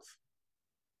himself?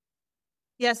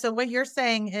 Yeah. So what you're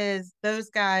saying is those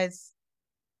guys,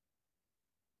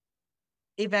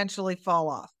 eventually fall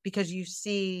off because you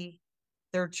see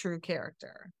their true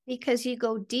character. Because you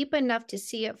go deep enough to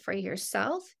see it for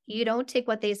yourself. You don't take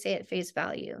what they say at face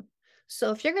value.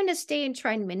 So if you're going to stay and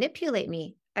try and manipulate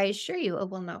me, I assure you it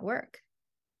will not work.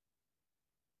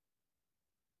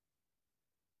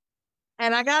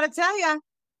 And I got to tell you,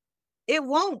 it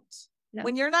won't. No.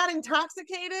 When you're not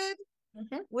intoxicated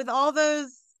with all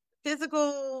those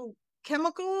physical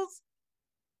chemicals,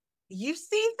 you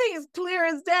see things clear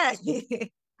as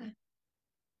day.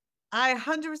 I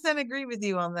 100% agree with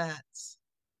you on that.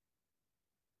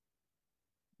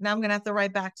 Now I'm going to have to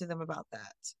write back to them about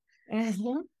that.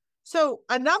 So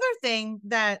another thing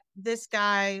that this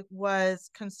guy was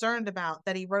concerned about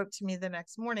that he wrote to me the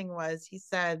next morning was, he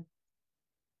said,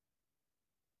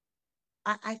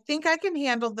 I think I can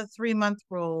handle the 3-month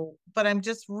rule, but I'm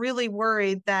just really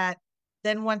worried that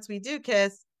then once we do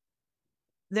kiss,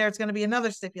 there's going to be another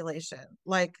stipulation,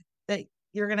 like that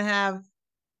you're going to have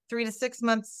 3 to 6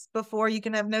 months before you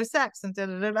can have no sex. And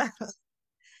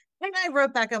And I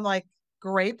wrote back, I'm like,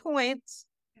 great point.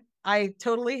 I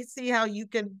totally see how you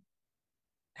could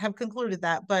have concluded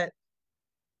that. But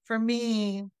for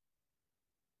me,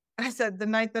 I said, the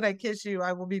night that I kiss you,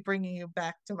 I will be bringing you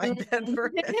back to my bed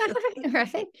forever.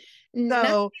 Right.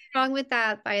 Nothing wrong with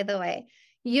that, by the way.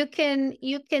 You can,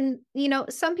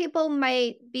 some people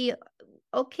might be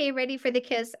okay, ready for the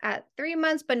kiss at 3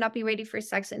 months, but not be ready for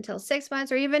sex until 6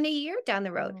 months or even a year down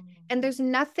the road. And there's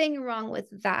nothing wrong with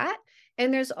that.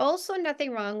 And there's also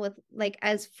nothing wrong with, like,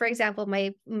 as for example,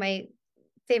 my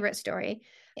favorite story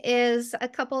is a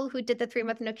couple who did the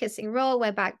 3-month no kissing rule,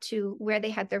 went back to where they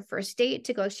had their first date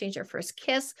to go exchange their first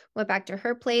kiss, went back to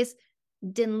her place,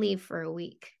 didn't leave for a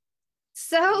week.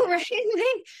 So, right,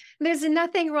 there's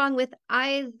nothing wrong with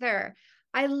either.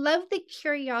 I love the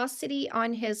curiosity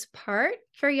on his part.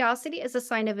 Curiosity is a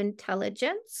sign of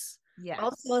intelligence. Yes.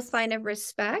 Also a sign of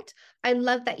respect. I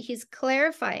love that he's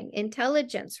clarifying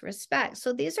intelligence, respect.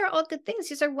 So these are all good things.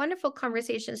 These are wonderful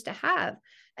conversations to have.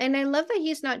 And I love that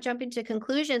he's not jumping to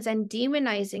conclusions and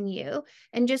demonizing you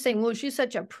and just saying, well, she's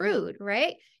such a prude,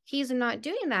 right? He's not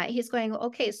doing that. He's going,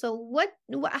 okay, so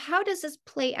how does this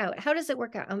play out? How does it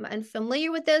work out? I'm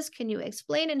unfamiliar with this. Can you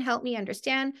explain and help me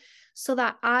understand so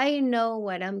that I know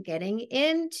what I'm getting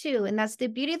into? And that's the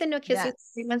beauty of the no kissing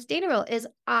 3 months dating rule is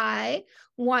I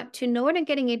want to know what I'm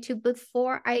getting into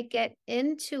before I get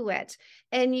into it.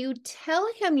 And you tell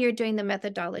him you're doing the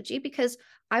methodology because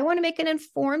I want to make an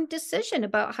informed decision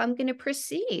about how I'm going to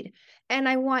proceed. And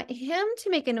I want him to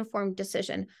make an informed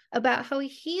decision about how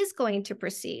he's going to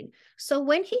proceed. So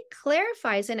when he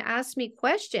clarifies and asks me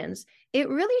questions, it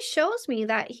really shows me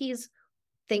that he's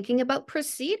thinking about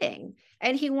proceeding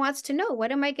and he wants to know,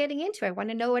 what am I getting into? I want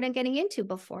to know what I'm getting into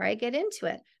before I get into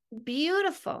it.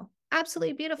 Beautiful.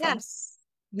 Absolutely beautiful. Yes.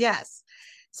 Yes.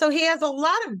 So he has a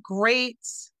lot of great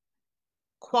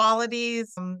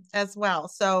qualities as well.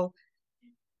 So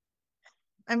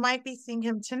I might be seeing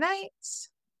him tonight,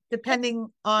 depending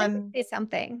on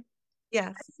something.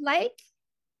 Yes. I like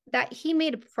that he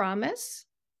made a promise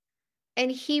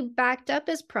and he backed up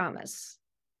his promise,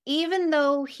 even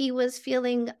though he was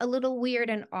feeling a little weird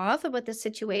and off about the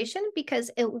situation because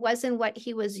it wasn't what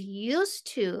he was used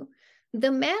to.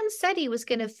 The man said he was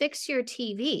going to fix your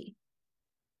TV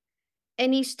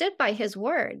and he stood by his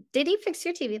word. Did he fix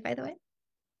your TV, by the way?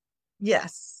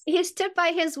 Yes. He stood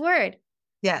by his word.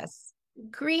 Yes.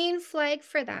 Green flag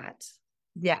for that.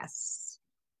 Yes.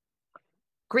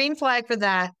 Green flag for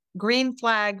that. Green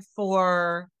flag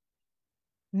for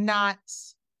not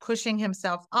pushing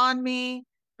himself on me.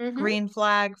 Green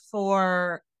flag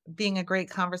for being a great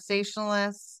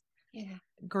conversationalist. Yeah.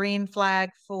 Green flag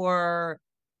for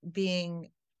being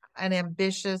an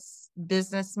ambitious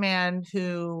businessman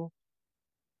who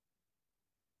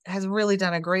has really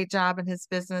done a great job in his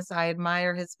business. I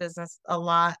admire his business a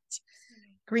lot.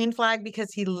 Green flag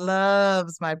because he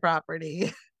loves my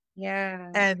property.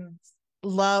 Yeah.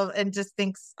 and just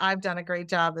thinks I've done a great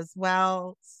job as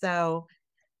well. So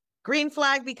green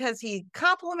flag because he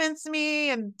compliments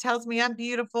me and tells me I'm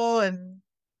beautiful and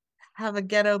have a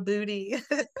ghetto booty.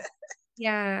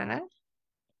 Yeah.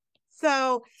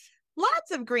 So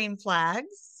lots of green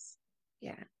flags.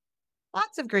 Yeah.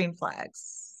 Lots of green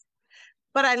flags.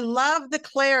 But I love the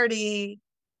clarity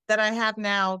that I have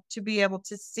now to be able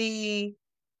to see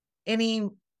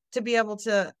to be able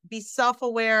to be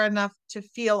self-aware enough to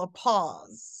feel a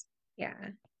pause.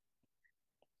 Yeah.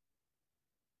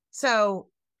 So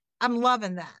I'm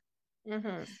loving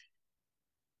that.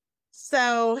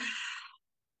 So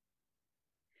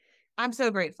I'm so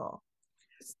grateful.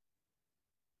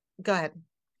 Go ahead.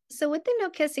 So with the no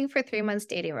kissing for 3 months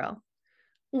dating rule,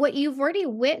 what you've already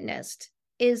witnessed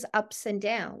is ups and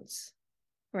downs,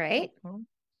 right? Mhm.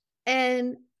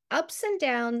 And ups and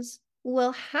downs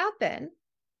will happen,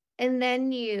 and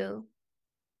then you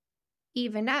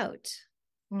even out.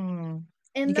 You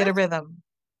And get a rhythm.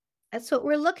 that's what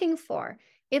we're looking for.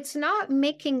 It's not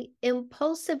making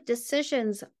impulsive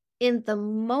decisions in the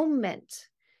moment.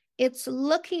 It's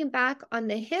looking back on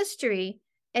the history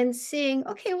and seeing,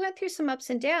 okay, we went through some ups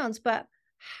and downs, but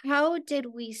how did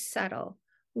we settle?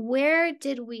 Where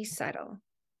did we settle?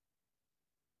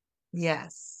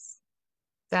 Yes,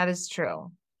 that is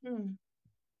true. Hmm.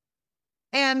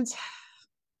 And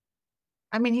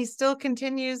I mean, he still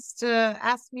continues to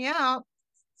ask me out.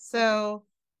 So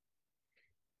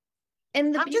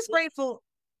And the I'm beauty, just grateful.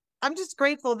 I'm just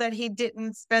grateful that he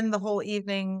didn't spend the whole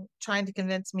evening trying to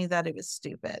convince me that it was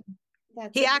stupid.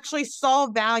 that's He a, actually saw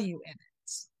value in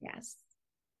it. yes.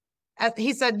 As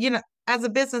he said, as a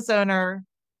business owner,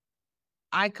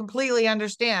 I completely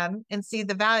understand and see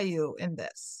the value in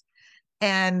this.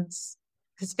 And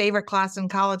his favorite class in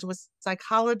college was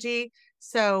psychology.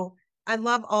 So I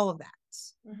love all of that.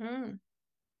 Mm-hmm.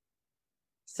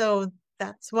 So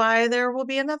that's why there will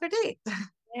be another date.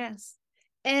 Yes.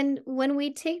 And when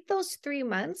we take those 3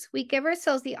 months, we give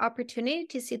ourselves the opportunity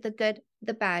to see the good,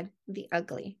 the bad, the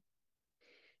ugly.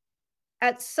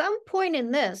 At some point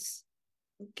in this,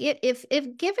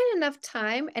 if given enough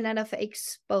time and enough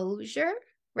exposure,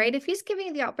 right? If he's giving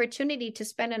you the opportunity to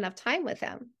spend enough time with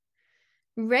him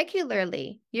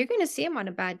regularly, you're going to see him on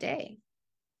a bad day.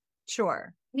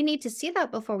 Sure. We need to see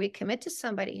that before we commit to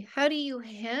somebody. How do you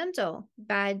handle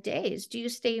bad days? Do you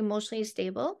stay emotionally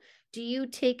stable? Do you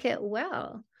take it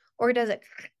well? Or does it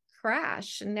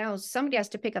crash and now somebody has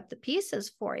to pick up the pieces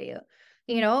for you?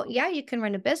 Yeah, you can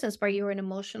run a business, but you're an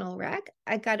emotional wreck.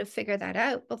 I got to figure that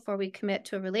out before we commit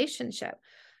to a relationship.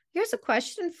 Here's a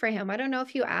question for him. I don't know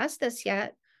if you asked this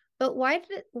yet, but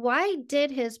why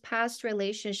did his past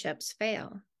relationships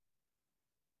fail?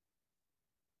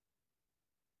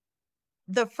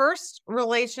 The first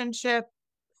relationship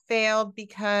failed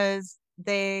because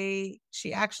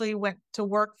she actually went to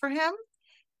work for him,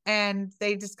 and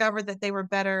they discovered that they were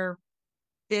better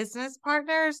business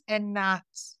partners and not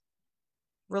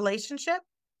relationship.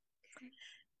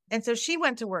 And so she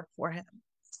went to work for him.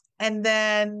 And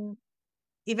then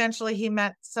eventually he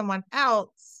met someone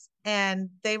else, and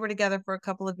they were together for a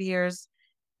couple of years,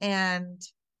 and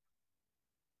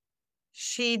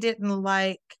she didn't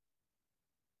like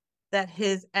that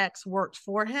his ex worked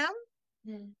for him.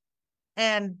 Mm.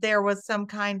 And there was some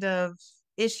kind of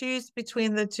issues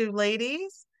between the two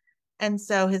ladies. And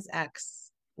so his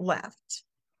ex left.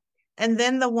 And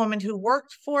then the woman who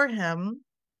worked for him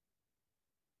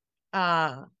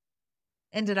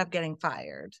ended up getting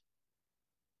fired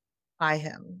by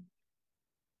him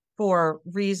for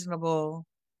reasonable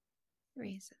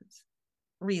reasons.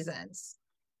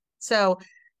 So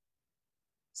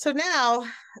now,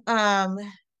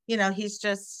 he's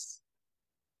just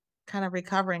kind of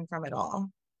recovering from it all.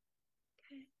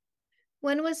 Okay.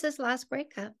 When was his last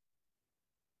breakup?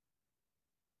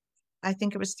 I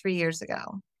think it was 3 years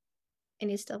ago. And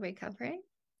he's still recovering?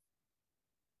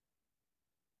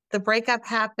 The breakup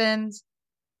happened.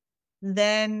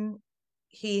 Then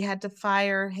he had to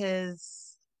fire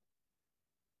his,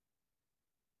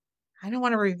 I don't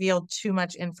want to reveal too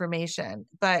much information,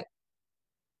 but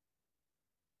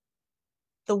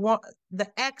the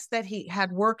ex that he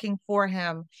had working for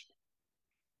him,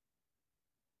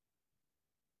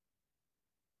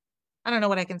 I don't know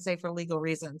what I can say for legal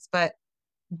reasons, but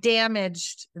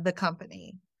damaged the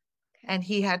company. Okay. And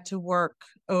he had to work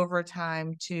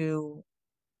overtime to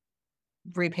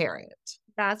repair it.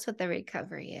 That's what the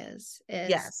recovery is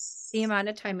yes, the amount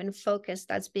of time and focus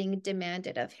that's being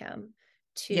demanded of him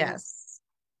to yes,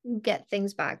 get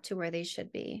things back to where they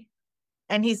should be.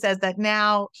 And he says that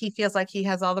now he feels like he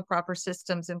has all the proper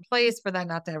systems in place for that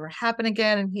not to ever happen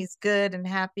again. And he's good and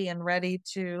happy and ready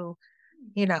to,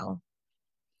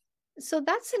 So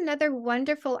that's another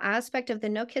wonderful aspect of the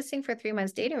no kissing for 3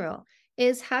 months dating rule,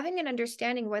 is having an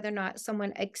understanding whether or not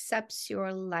someone accepts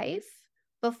your life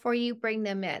before you bring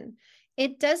them in.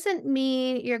 It doesn't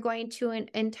mean you're going to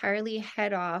entirely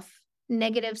head off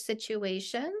negative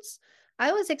situations.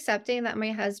 I was accepting that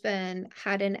my husband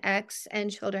had an ex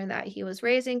and children that he was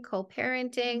raising,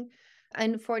 co-parenting.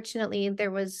 Unfortunately,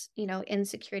 there was,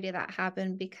 insecurity that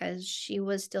happened because she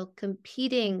was still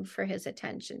competing for his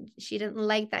attention. She didn't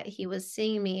like that he was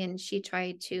seeing me, and she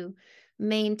tried to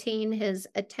maintain his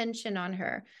attention on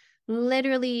her,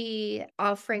 literally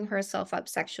offering herself up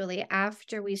sexually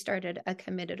after we started a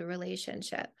committed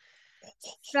relationship.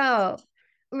 So,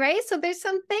 right? So there's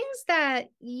some things that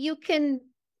you can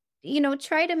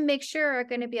try to make sure are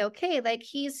going to be okay. Like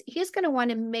he's going to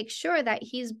want to make sure that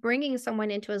he's bringing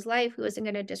someone into his life who isn't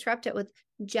going to disrupt it with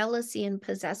jealousy and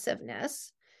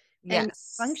possessiveness and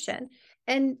function.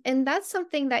 And that's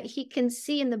something that he can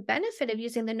see in the benefit of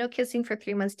using the no kissing for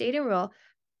 3 months dating rule,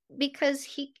 because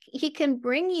he can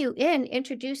bring you in,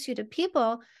 introduce you to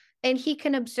people, and he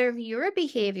can observe your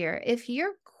behavior. If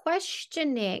you're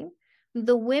questioning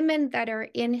the women that are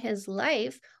in his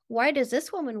life, why does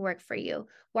this woman work for you?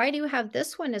 Why do you have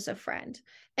this one as a friend?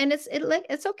 And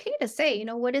it's okay to say,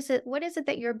 what is it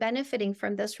that you're benefiting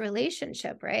from this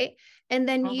relationship, right? And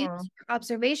then use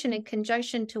observation in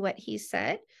conjunction to what he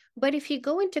said. But if you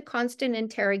go into constant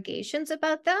interrogations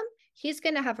about them, he's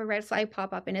going to have a red flag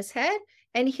pop up in his head,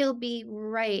 and he'll be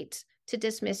right to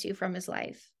dismiss you from his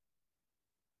life.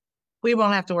 We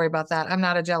won't have to worry about that. I'm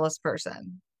not a jealous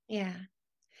person. Yeah.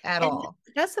 At all.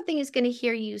 That's something he's going to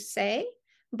hear you say,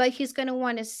 but he's going to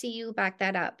want to see you back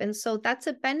that up. And so that's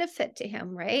a benefit to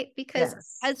him, right?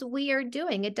 Because as we are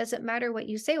doing, it doesn't matter what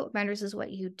you say. What matters is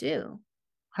what you do.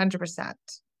 100%.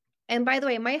 And by the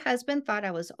way, my husband thought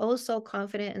I was so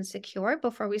confident and secure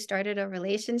before we started a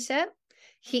relationship.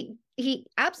 He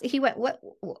went,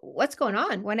 what's going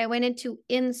on? When I went into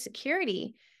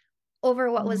insecurity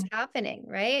over what was happening,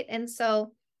 right? And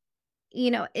so,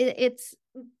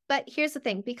 but here's the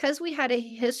thing, because we had a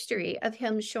history of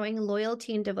him showing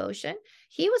loyalty and devotion,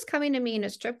 he was coming to me in a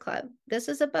strip club. This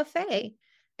is a buffet,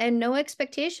 and no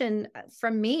expectation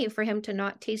from me for him to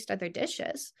not taste other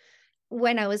dishes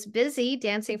when I was busy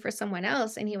dancing for someone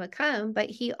else, and he would come, but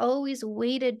he always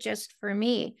waited just for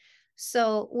me.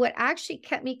 So what actually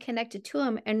kept me connected to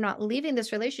him and not leaving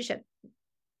this relationship,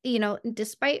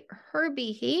 despite her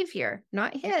behavior,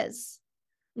 not his,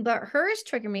 but hers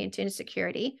triggered me into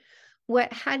insecurity.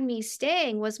 What had me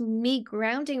staying was me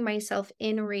grounding myself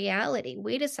in reality.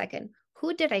 Wait a second.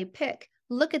 Who did I pick?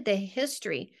 Look at the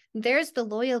history. There's the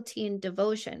loyalty and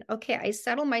devotion. Okay, I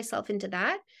settle myself into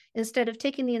that instead of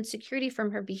taking the insecurity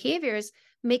from her behaviors,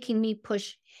 making me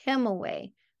push him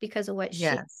away because of what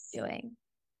she's doing.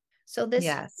 So this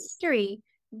history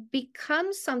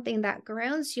becomes something that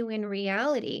grounds you in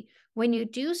reality when you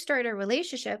do start a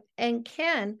relationship, and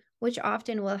which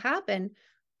often will happen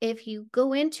if you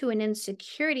go into an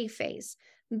insecurity phase.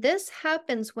 This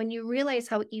happens when you realize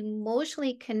how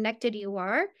emotionally connected you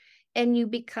are and you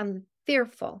become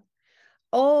fearful.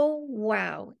 Oh,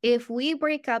 wow. If we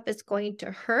break up, it's going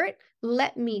to hurt.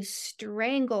 Let me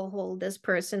stranglehold this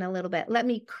person a little bit. Let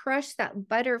me crush that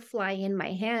butterfly in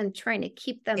my hand, trying to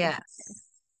keep them.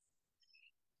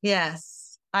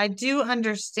 Yes, I do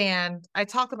understand. I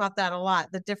talk about that a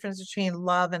lot, the difference between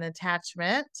love and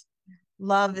attachment.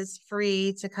 Love is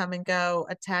free to come and go.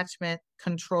 Attachment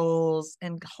controls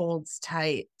and holds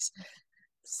tight.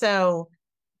 So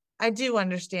I do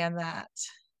understand that.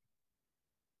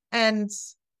 And,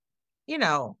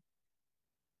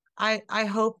 I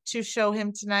hope to show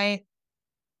him tonight.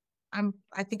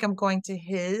 I think I'm going to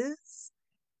his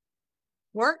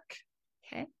work.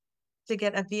 Okay. To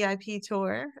get a VIP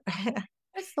tour.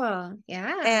 Wonderful.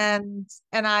 Yeah. And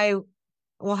I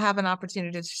will have an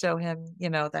opportunity to show him,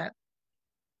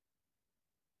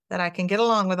 that I can get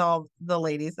along with all the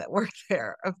ladies that work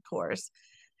there, of course.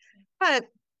 But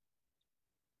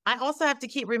I also have to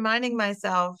keep reminding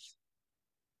myself,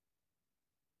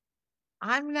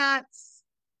 I'm not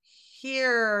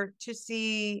here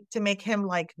to make him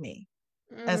like me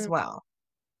as well.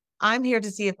 I'm here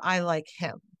to see if I like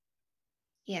him.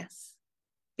 Yes.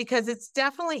 Because it's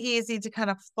definitely easy to kind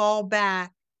of fall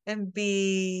back and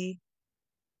be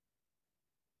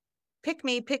pick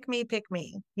me,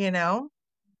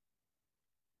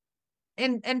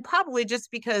 And probably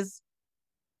just because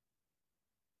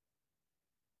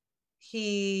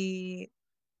he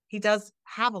does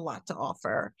have a lot to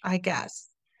offer, I guess.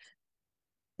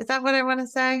 Is that what I want to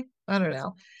say? I don't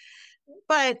know.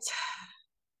 But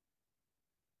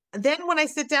then when I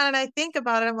sit down and I think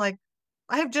about it, I'm like,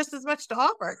 I have just as much to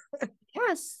offer.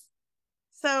 Yes.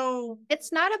 So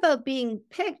it's not about being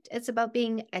picked. It's about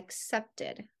being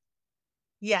accepted.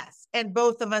 Yes. And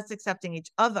both of us accepting each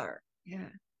other. Yeah.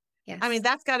 Yes. I mean,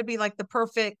 that's got to be like the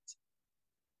perfect,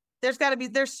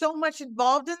 there's so much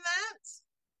involved in that.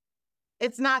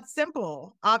 It's not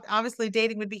simple. Obviously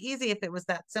dating would be easy if it was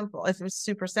that simple, if it was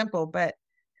super simple, but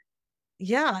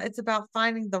yeah, it's about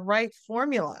finding the right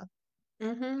formula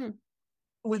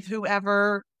with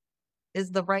whoever is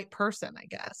the right person, I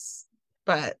guess.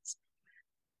 But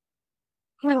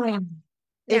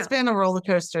it's been a roller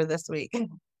coaster this week.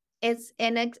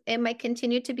 It might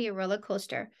continue to be a roller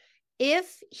coaster.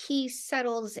 If he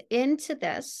settles into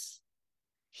this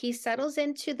He settles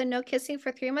into the no kissing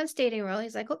for 3 months dating role.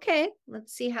 He's like, okay,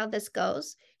 let's see how this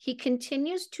goes. He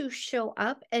continues to show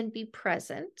up and be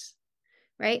present,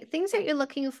 right? Things that you're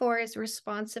looking for is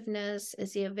responsiveness.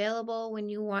 Is he available when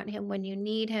you want him, when you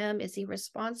need him? Is he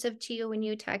responsive to you when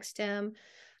you text him?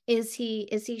 Is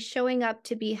he showing up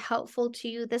to be helpful to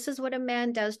you? This is what a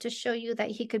man does to show you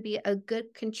that he could be a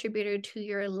good contributor to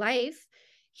your life.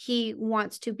 He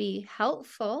wants to be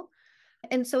helpful.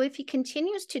 And so if he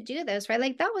continues to do this, right,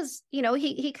 like that was,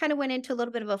 he kind of went into a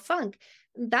little bit of a funk.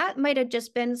 That might have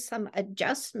just been some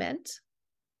adjustment,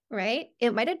 right?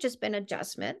 It might have just been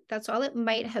adjustment. That's all it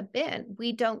might have been.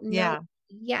 We don't know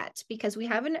yet because we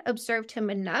haven't observed him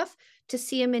enough to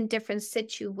see him in different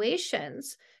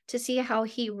situations to see how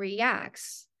he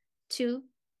reacts to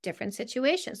different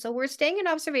situations. So we're staying in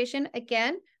observation.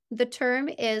 Again, the term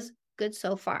is good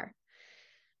so far.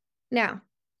 Now,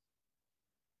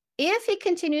 if he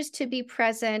continues to be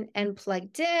present and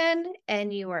plugged in,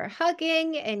 and you are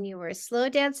hugging and you are slow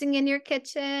dancing in your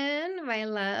kitchen, my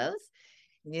love,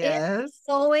 it's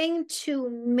going to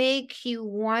make you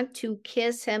want to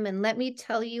kiss him. And let me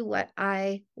tell you what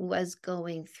I was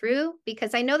going through,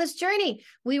 because I know this journey.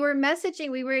 We were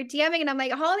messaging, we were DMing, and I'm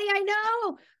like, Holly,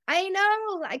 I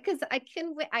know, because I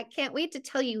can't wait to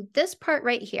tell you this part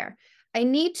right here. I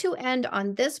need to end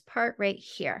on this part right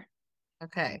here.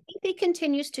 Okay. If he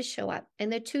continues to show up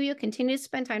and the two of you continue to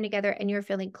spend time together and you're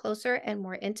feeling closer and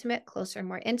more intimate,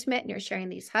 and you're sharing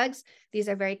these hugs, these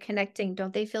are very connecting.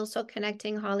 Don't they feel so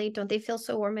connecting, Holly? Don't they feel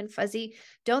so warm and fuzzy?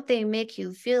 Don't they make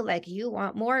you feel like you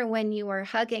want more when you are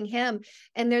hugging him?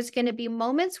 And there's going to be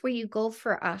moments where you go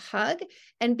for a hug.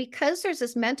 And because there's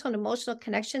this mental and emotional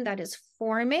connection that is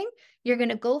forming, you're going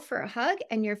to go for a hug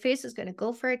and your face is going to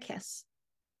go for a kiss.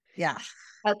 Yeah.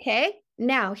 Okay.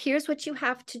 Now, here's what you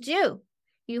have to do.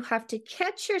 You have to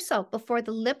catch yourself before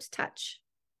the lips touch.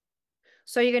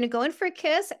 So you're going to go in for a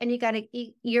kiss and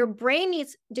your brain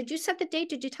needs, did you set the date?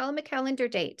 Did you tell him a calendar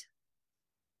date?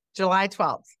 July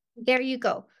 12th. There you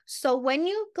go. So when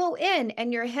you go in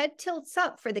and your head tilts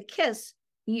up for the kiss,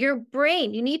 your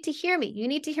brain, you need to hear me. You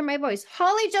need to hear my voice.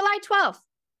 Holly, July 12th.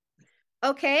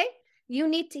 Okay. You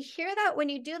need to hear that when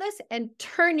you do this and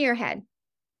turn your head.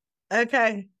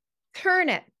 Okay. Turn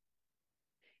it.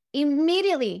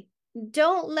 Immediately.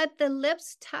 Don't let the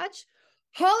lips touch.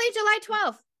 Holy July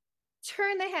 12th.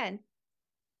 Turn the head.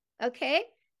 Okay.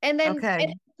 And then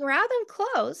and grab him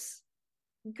close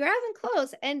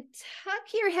and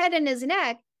tuck your head in his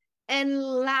neck and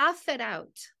laugh it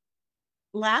out.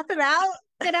 Laugh it out?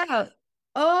 Laugh it out.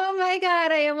 Oh my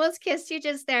God. I almost kissed you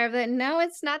just there, but no,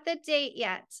 it's not the date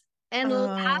yet. And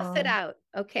laugh it out.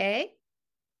 Okay.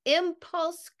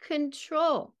 Impulse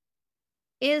control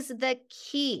is the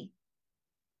key.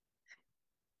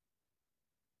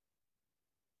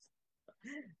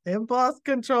 Impulse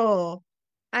control.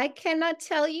 I cannot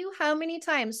tell you how many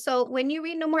times. So when you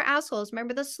read No More Assholes,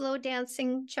 remember the slow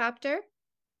dancing chapter?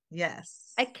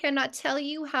 Yes. I cannot tell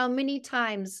you how many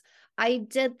times I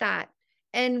did that.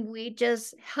 And we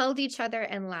just held each other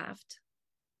and laughed.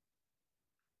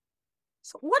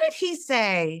 So what did he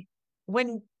say how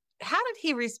did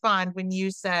he respond when you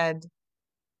said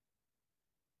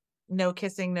no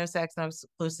kissing, no sex, no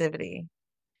exclusivity?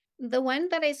 The one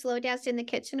that I slow danced in the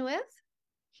kitchen with,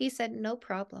 he said, no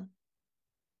problem.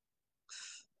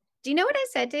 Do you know what I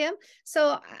said to him?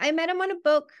 So I met him on a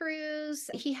boat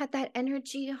cruise. He had that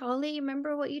energy. Holly,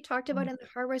 remember what you talked about in the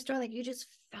hardware store? Like you just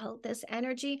felt this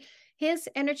energy. His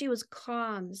energy was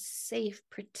calm, safe,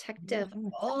 protective.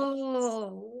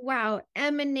 Oh, wow.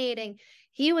 Emanating.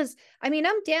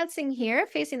 I'm dancing here,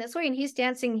 facing this way, and he's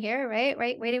dancing here, right?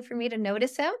 Waiting for me to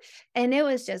notice him. And it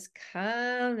was just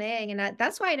coming. And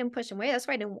that's why I didn't push him away. That's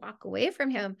why I didn't walk away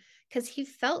from him, because he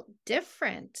felt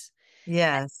different.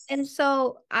 Yes. And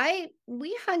so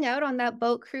we hung out on that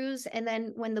boat cruise. And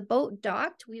then when the boat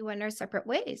docked, we went our separate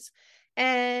ways.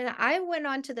 And I went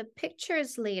on to the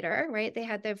pictures later, right? They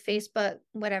had their Facebook,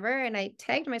 whatever. And I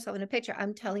tagged myself in a picture.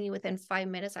 I'm telling you, within 5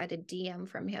 minutes, I had a DM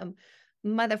from him.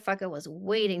 Motherfucker was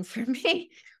waiting for me,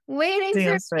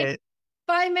 waiting for me.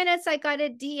 5 minutes, I got a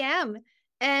DM.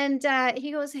 And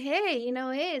he goes, hey,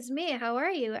 hey, it's me. How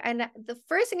are you? And the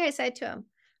first thing I said to him,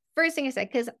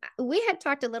 because we had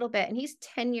talked a little bit, and he's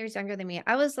 10 years younger than me.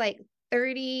 I was like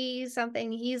 30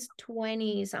 something. He's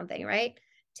 20 something, right?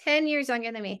 10 years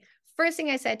younger than me. First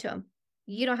thing I said to him,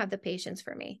 you don't have the patience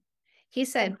for me. He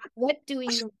said, what do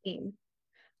you mean?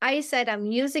 I said, I'm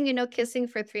using no kissing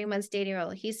for 3 months dating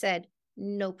role. He said,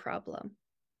 no problem.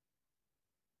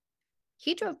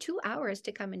 He drove 2 hours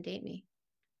to come and date me.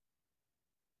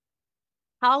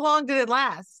 How long did it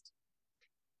last?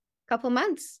 Couple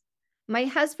months. My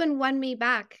husband won me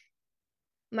back.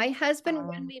 My husband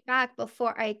won me back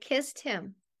before I kissed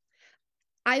him.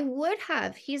 I would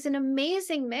have. He's an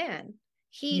amazing man.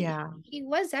 He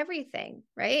was everything,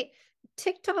 right?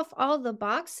 Ticked off all the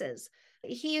boxes.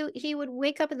 He would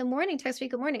wake up in the morning, text me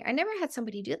good morning. I never had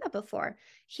somebody do that before.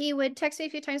 He would text me a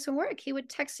few times from work. He would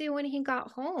text me when he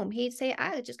got home. He'd say,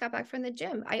 I just got back from the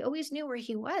gym. I always knew where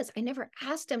he was. I never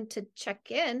asked him to check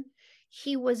in.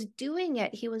 He was doing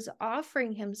it. He was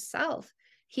offering himself.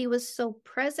 He was so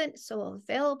present, so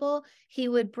available. He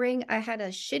would bring, I had a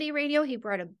shitty radio. He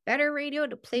brought a better radio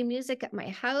to play music at my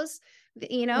house.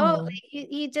 You know,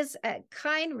 he just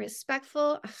kind,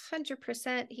 respectful,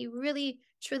 100%. He really,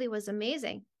 truly was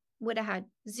amazing. Would have had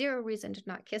zero reason to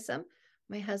not kiss him.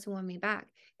 My husband won me back.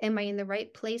 Am I in the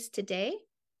right place today?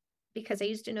 Because I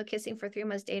used to know kissing for 3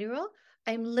 months dating rule.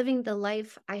 I'm living the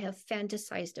life I have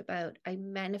fantasized about. I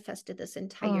manifested this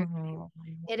entire thing.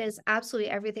 It is absolutely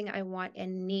everything I want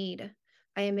and need.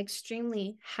 I am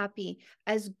extremely happy.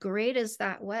 As great as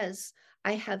that was,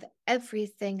 I have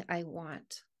everything I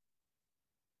want.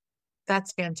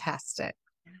 That's fantastic.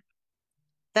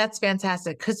 That's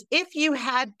fantastic. Because if you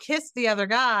had kissed the other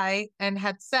guy and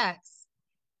had sex,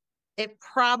 it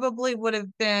probably would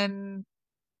have been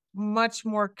much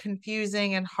more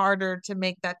confusing and harder to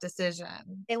make that decision.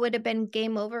 It would have been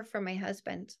game over for my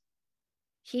husband.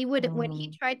 He would, when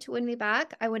he tried to win me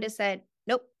back, I would have said,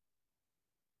 nope,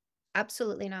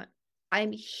 absolutely not.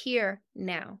 I'm here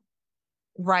now.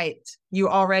 Right. You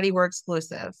already were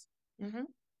exclusive.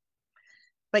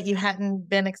 But you hadn't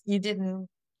been, you didn't.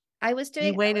 I was doing,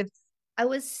 you waited. I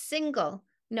was single.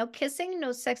 No kissing,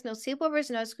 no sex, no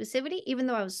sleepovers, no exclusivity. Even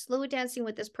though I was slow dancing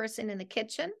with this person in the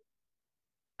kitchen,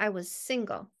 I was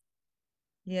single.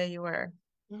 Yeah, you were.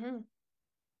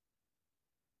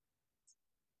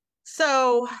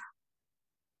 So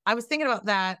I was thinking about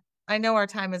that. I know our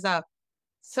time is up.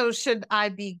 So should I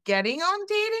be getting on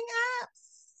dating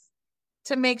apps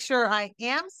to make sure I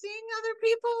am seeing other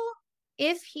people?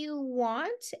 If you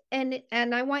want, and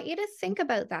I want you to think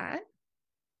about that.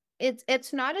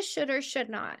 It's not a should or should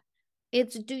not.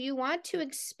 It's, do you want to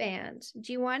expand?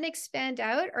 Do you want to expand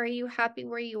out, or are you happy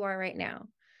where you are right now?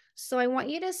 So I want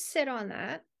you to sit on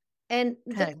that. And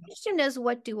the question is,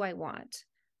 what do I want?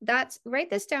 Write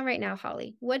this down right now,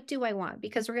 Holly. What do I want?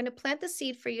 Because we're going to plant the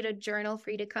seed for you to journal,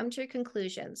 for you to come to your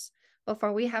conclusions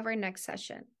before we have our next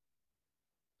session.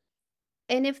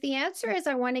 And if the answer is,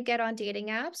 I want to get on dating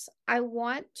apps, I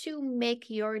want to make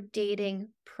your dating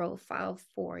profile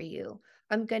for you.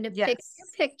 I'm going to pick your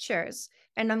pictures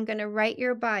and I'm going to write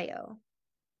your bio.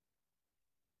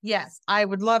 Yes, I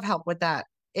would love help with that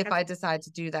if I decide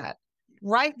to do that.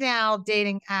 Right now,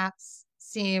 dating apps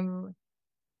seem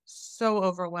so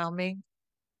overwhelming.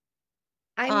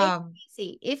 I make it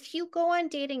easy. If you go on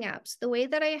dating apps, the way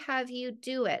that I have you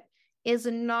do it is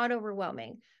not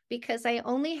overwhelming, because I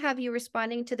only have you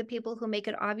responding to the people who make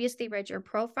it obvious they read your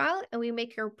profile, and we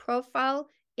make your profile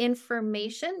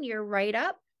information, your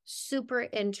write-up, super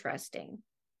interesting.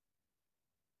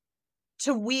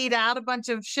 To weed out a bunch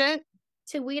of shit?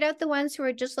 To weed out the ones who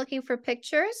are just looking for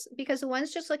pictures, because the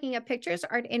ones just looking at pictures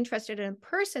aren't interested in a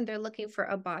person, they're looking for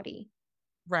a body.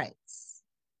 Right.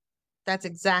 That's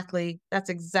exactly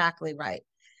right.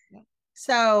 Yeah.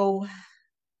 So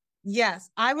yes,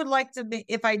 I would like to be,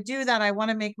 if I do that, I want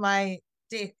to make my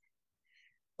date.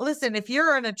 Listen, if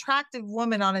you're an attractive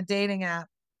woman on a dating app,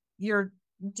 your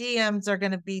DMs are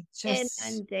going to be just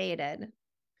inundated.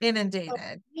 So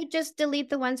you just delete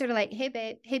the ones that are like, hey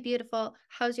babe, hey beautiful,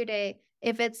 how's your day?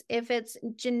 If it's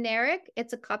generic,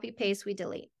 it's a copy paste, we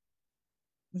delete.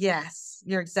 Yes,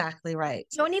 you're exactly right.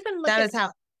 Don't even look that is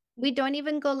how we don't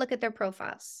even go look at their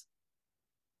profiles.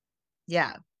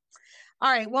 Yeah. All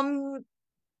right. Well,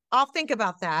 I'll think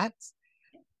about that.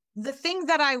 The thing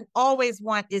that I always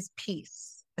want is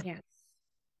peace. Yeah.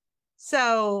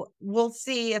 So we'll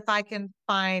see if I can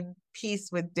find peace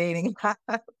with dating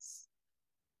apps.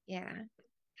 Yeah.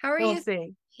 How are you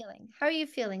feeling? How are you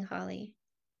feeling, Holly?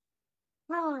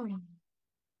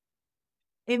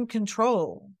 In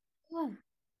control.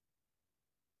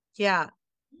 Yeah.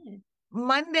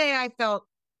 Monday I felt,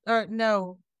 or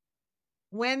no,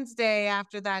 Wednesday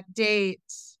after that date,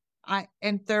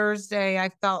 and Thursday I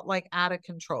felt like out of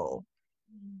control.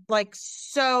 Like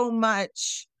so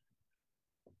much.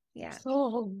 Yeah.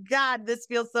 Oh God, this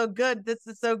feels so good. This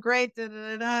is so great.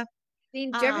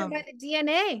 Being driven by the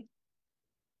DNA.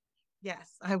 Yes,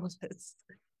 I was.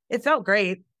 It felt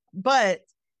great, but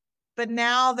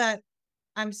now that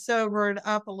I'm sobered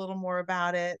up a little more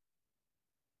about it,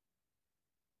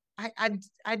 I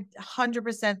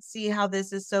 100% see how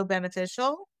this is so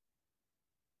beneficial.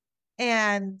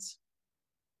 And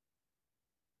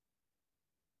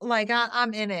Like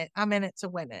I'm in it. I'm in it to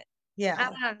win it.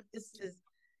 Yeah. This is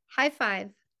high five.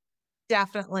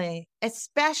 Definitely,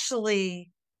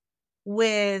 especially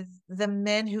with the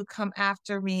men who come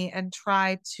after me and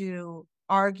try to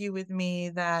argue with me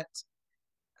that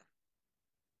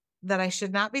I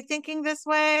should not be thinking this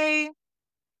way.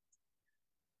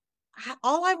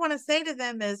 All I want to say to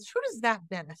them is, who does that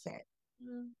benefit?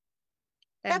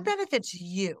 That benefits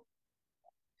you.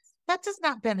 That does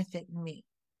not benefit me.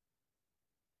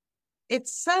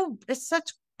 It's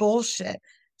such bullshit.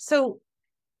 So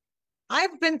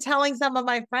I've been telling some of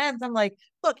my friends, I'm like,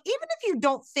 look, even if you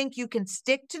don't think you can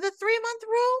stick to the 3-month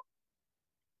rule,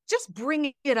 just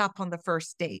bring it up on the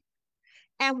first date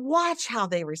and watch how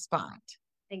they respond.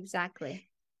 Exactly.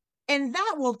 And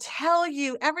that will tell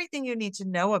you everything you need to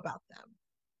know about them.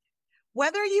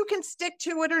 Whether you can stick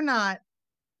to it or not,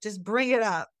 just bring it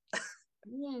up.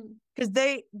 Because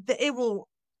they will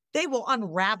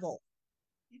unravel.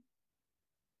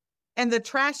 And the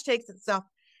trash takes itself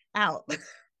out.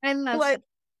 I love like that.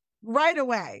 Right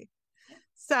away.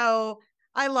 So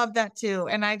I love that too.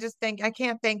 And I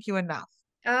can't thank you enough.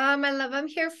 My love, I'm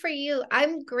here for you.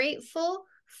 I'm grateful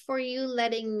for you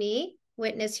letting me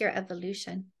witness your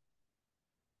evolution.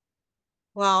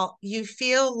 Well, you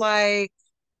feel like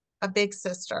a big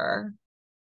sister,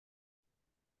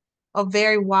 a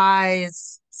very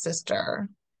wise sister.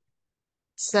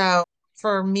 So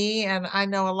for me, and I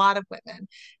know a lot of women,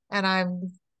 and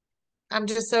I'm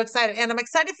just so excited. And I'm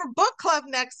excited for book club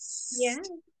next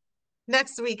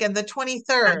weekend, the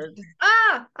 23rd.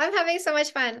 I'm having so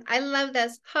much fun. I love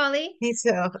this. Holly. Me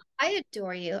too. I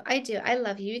adore you. I do. I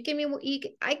love you. You give me,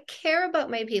 I care about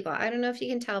my people. I don't know if you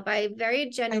can tell, but I very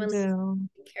genuinely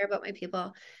care about my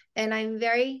people. And I'm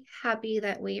very happy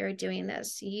that we are doing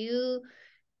this. You're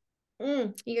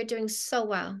doing so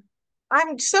well.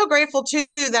 I'm so grateful too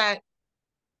that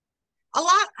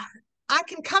I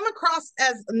can come across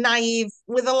as naive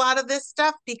with a lot of this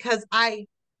stuff because I'm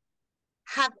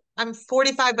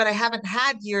 45, but I haven't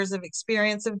had years of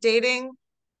experience of dating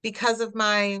because of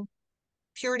my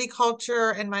purity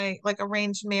culture and my like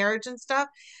arranged marriage and stuff.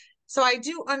 So I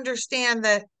do understand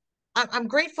that. I'm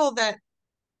grateful that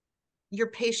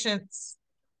you're patient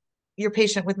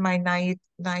with my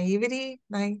naivety.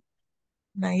 We'll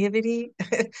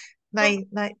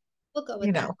go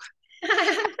with that.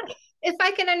 If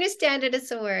I can understand it, it's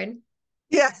a word.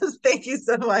 Yes, thank you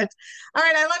so much. All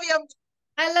right, I love you.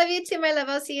 I love you too, my love.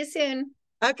 I'll see you soon.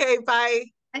 Okay, bye.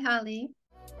 Bye, Holly.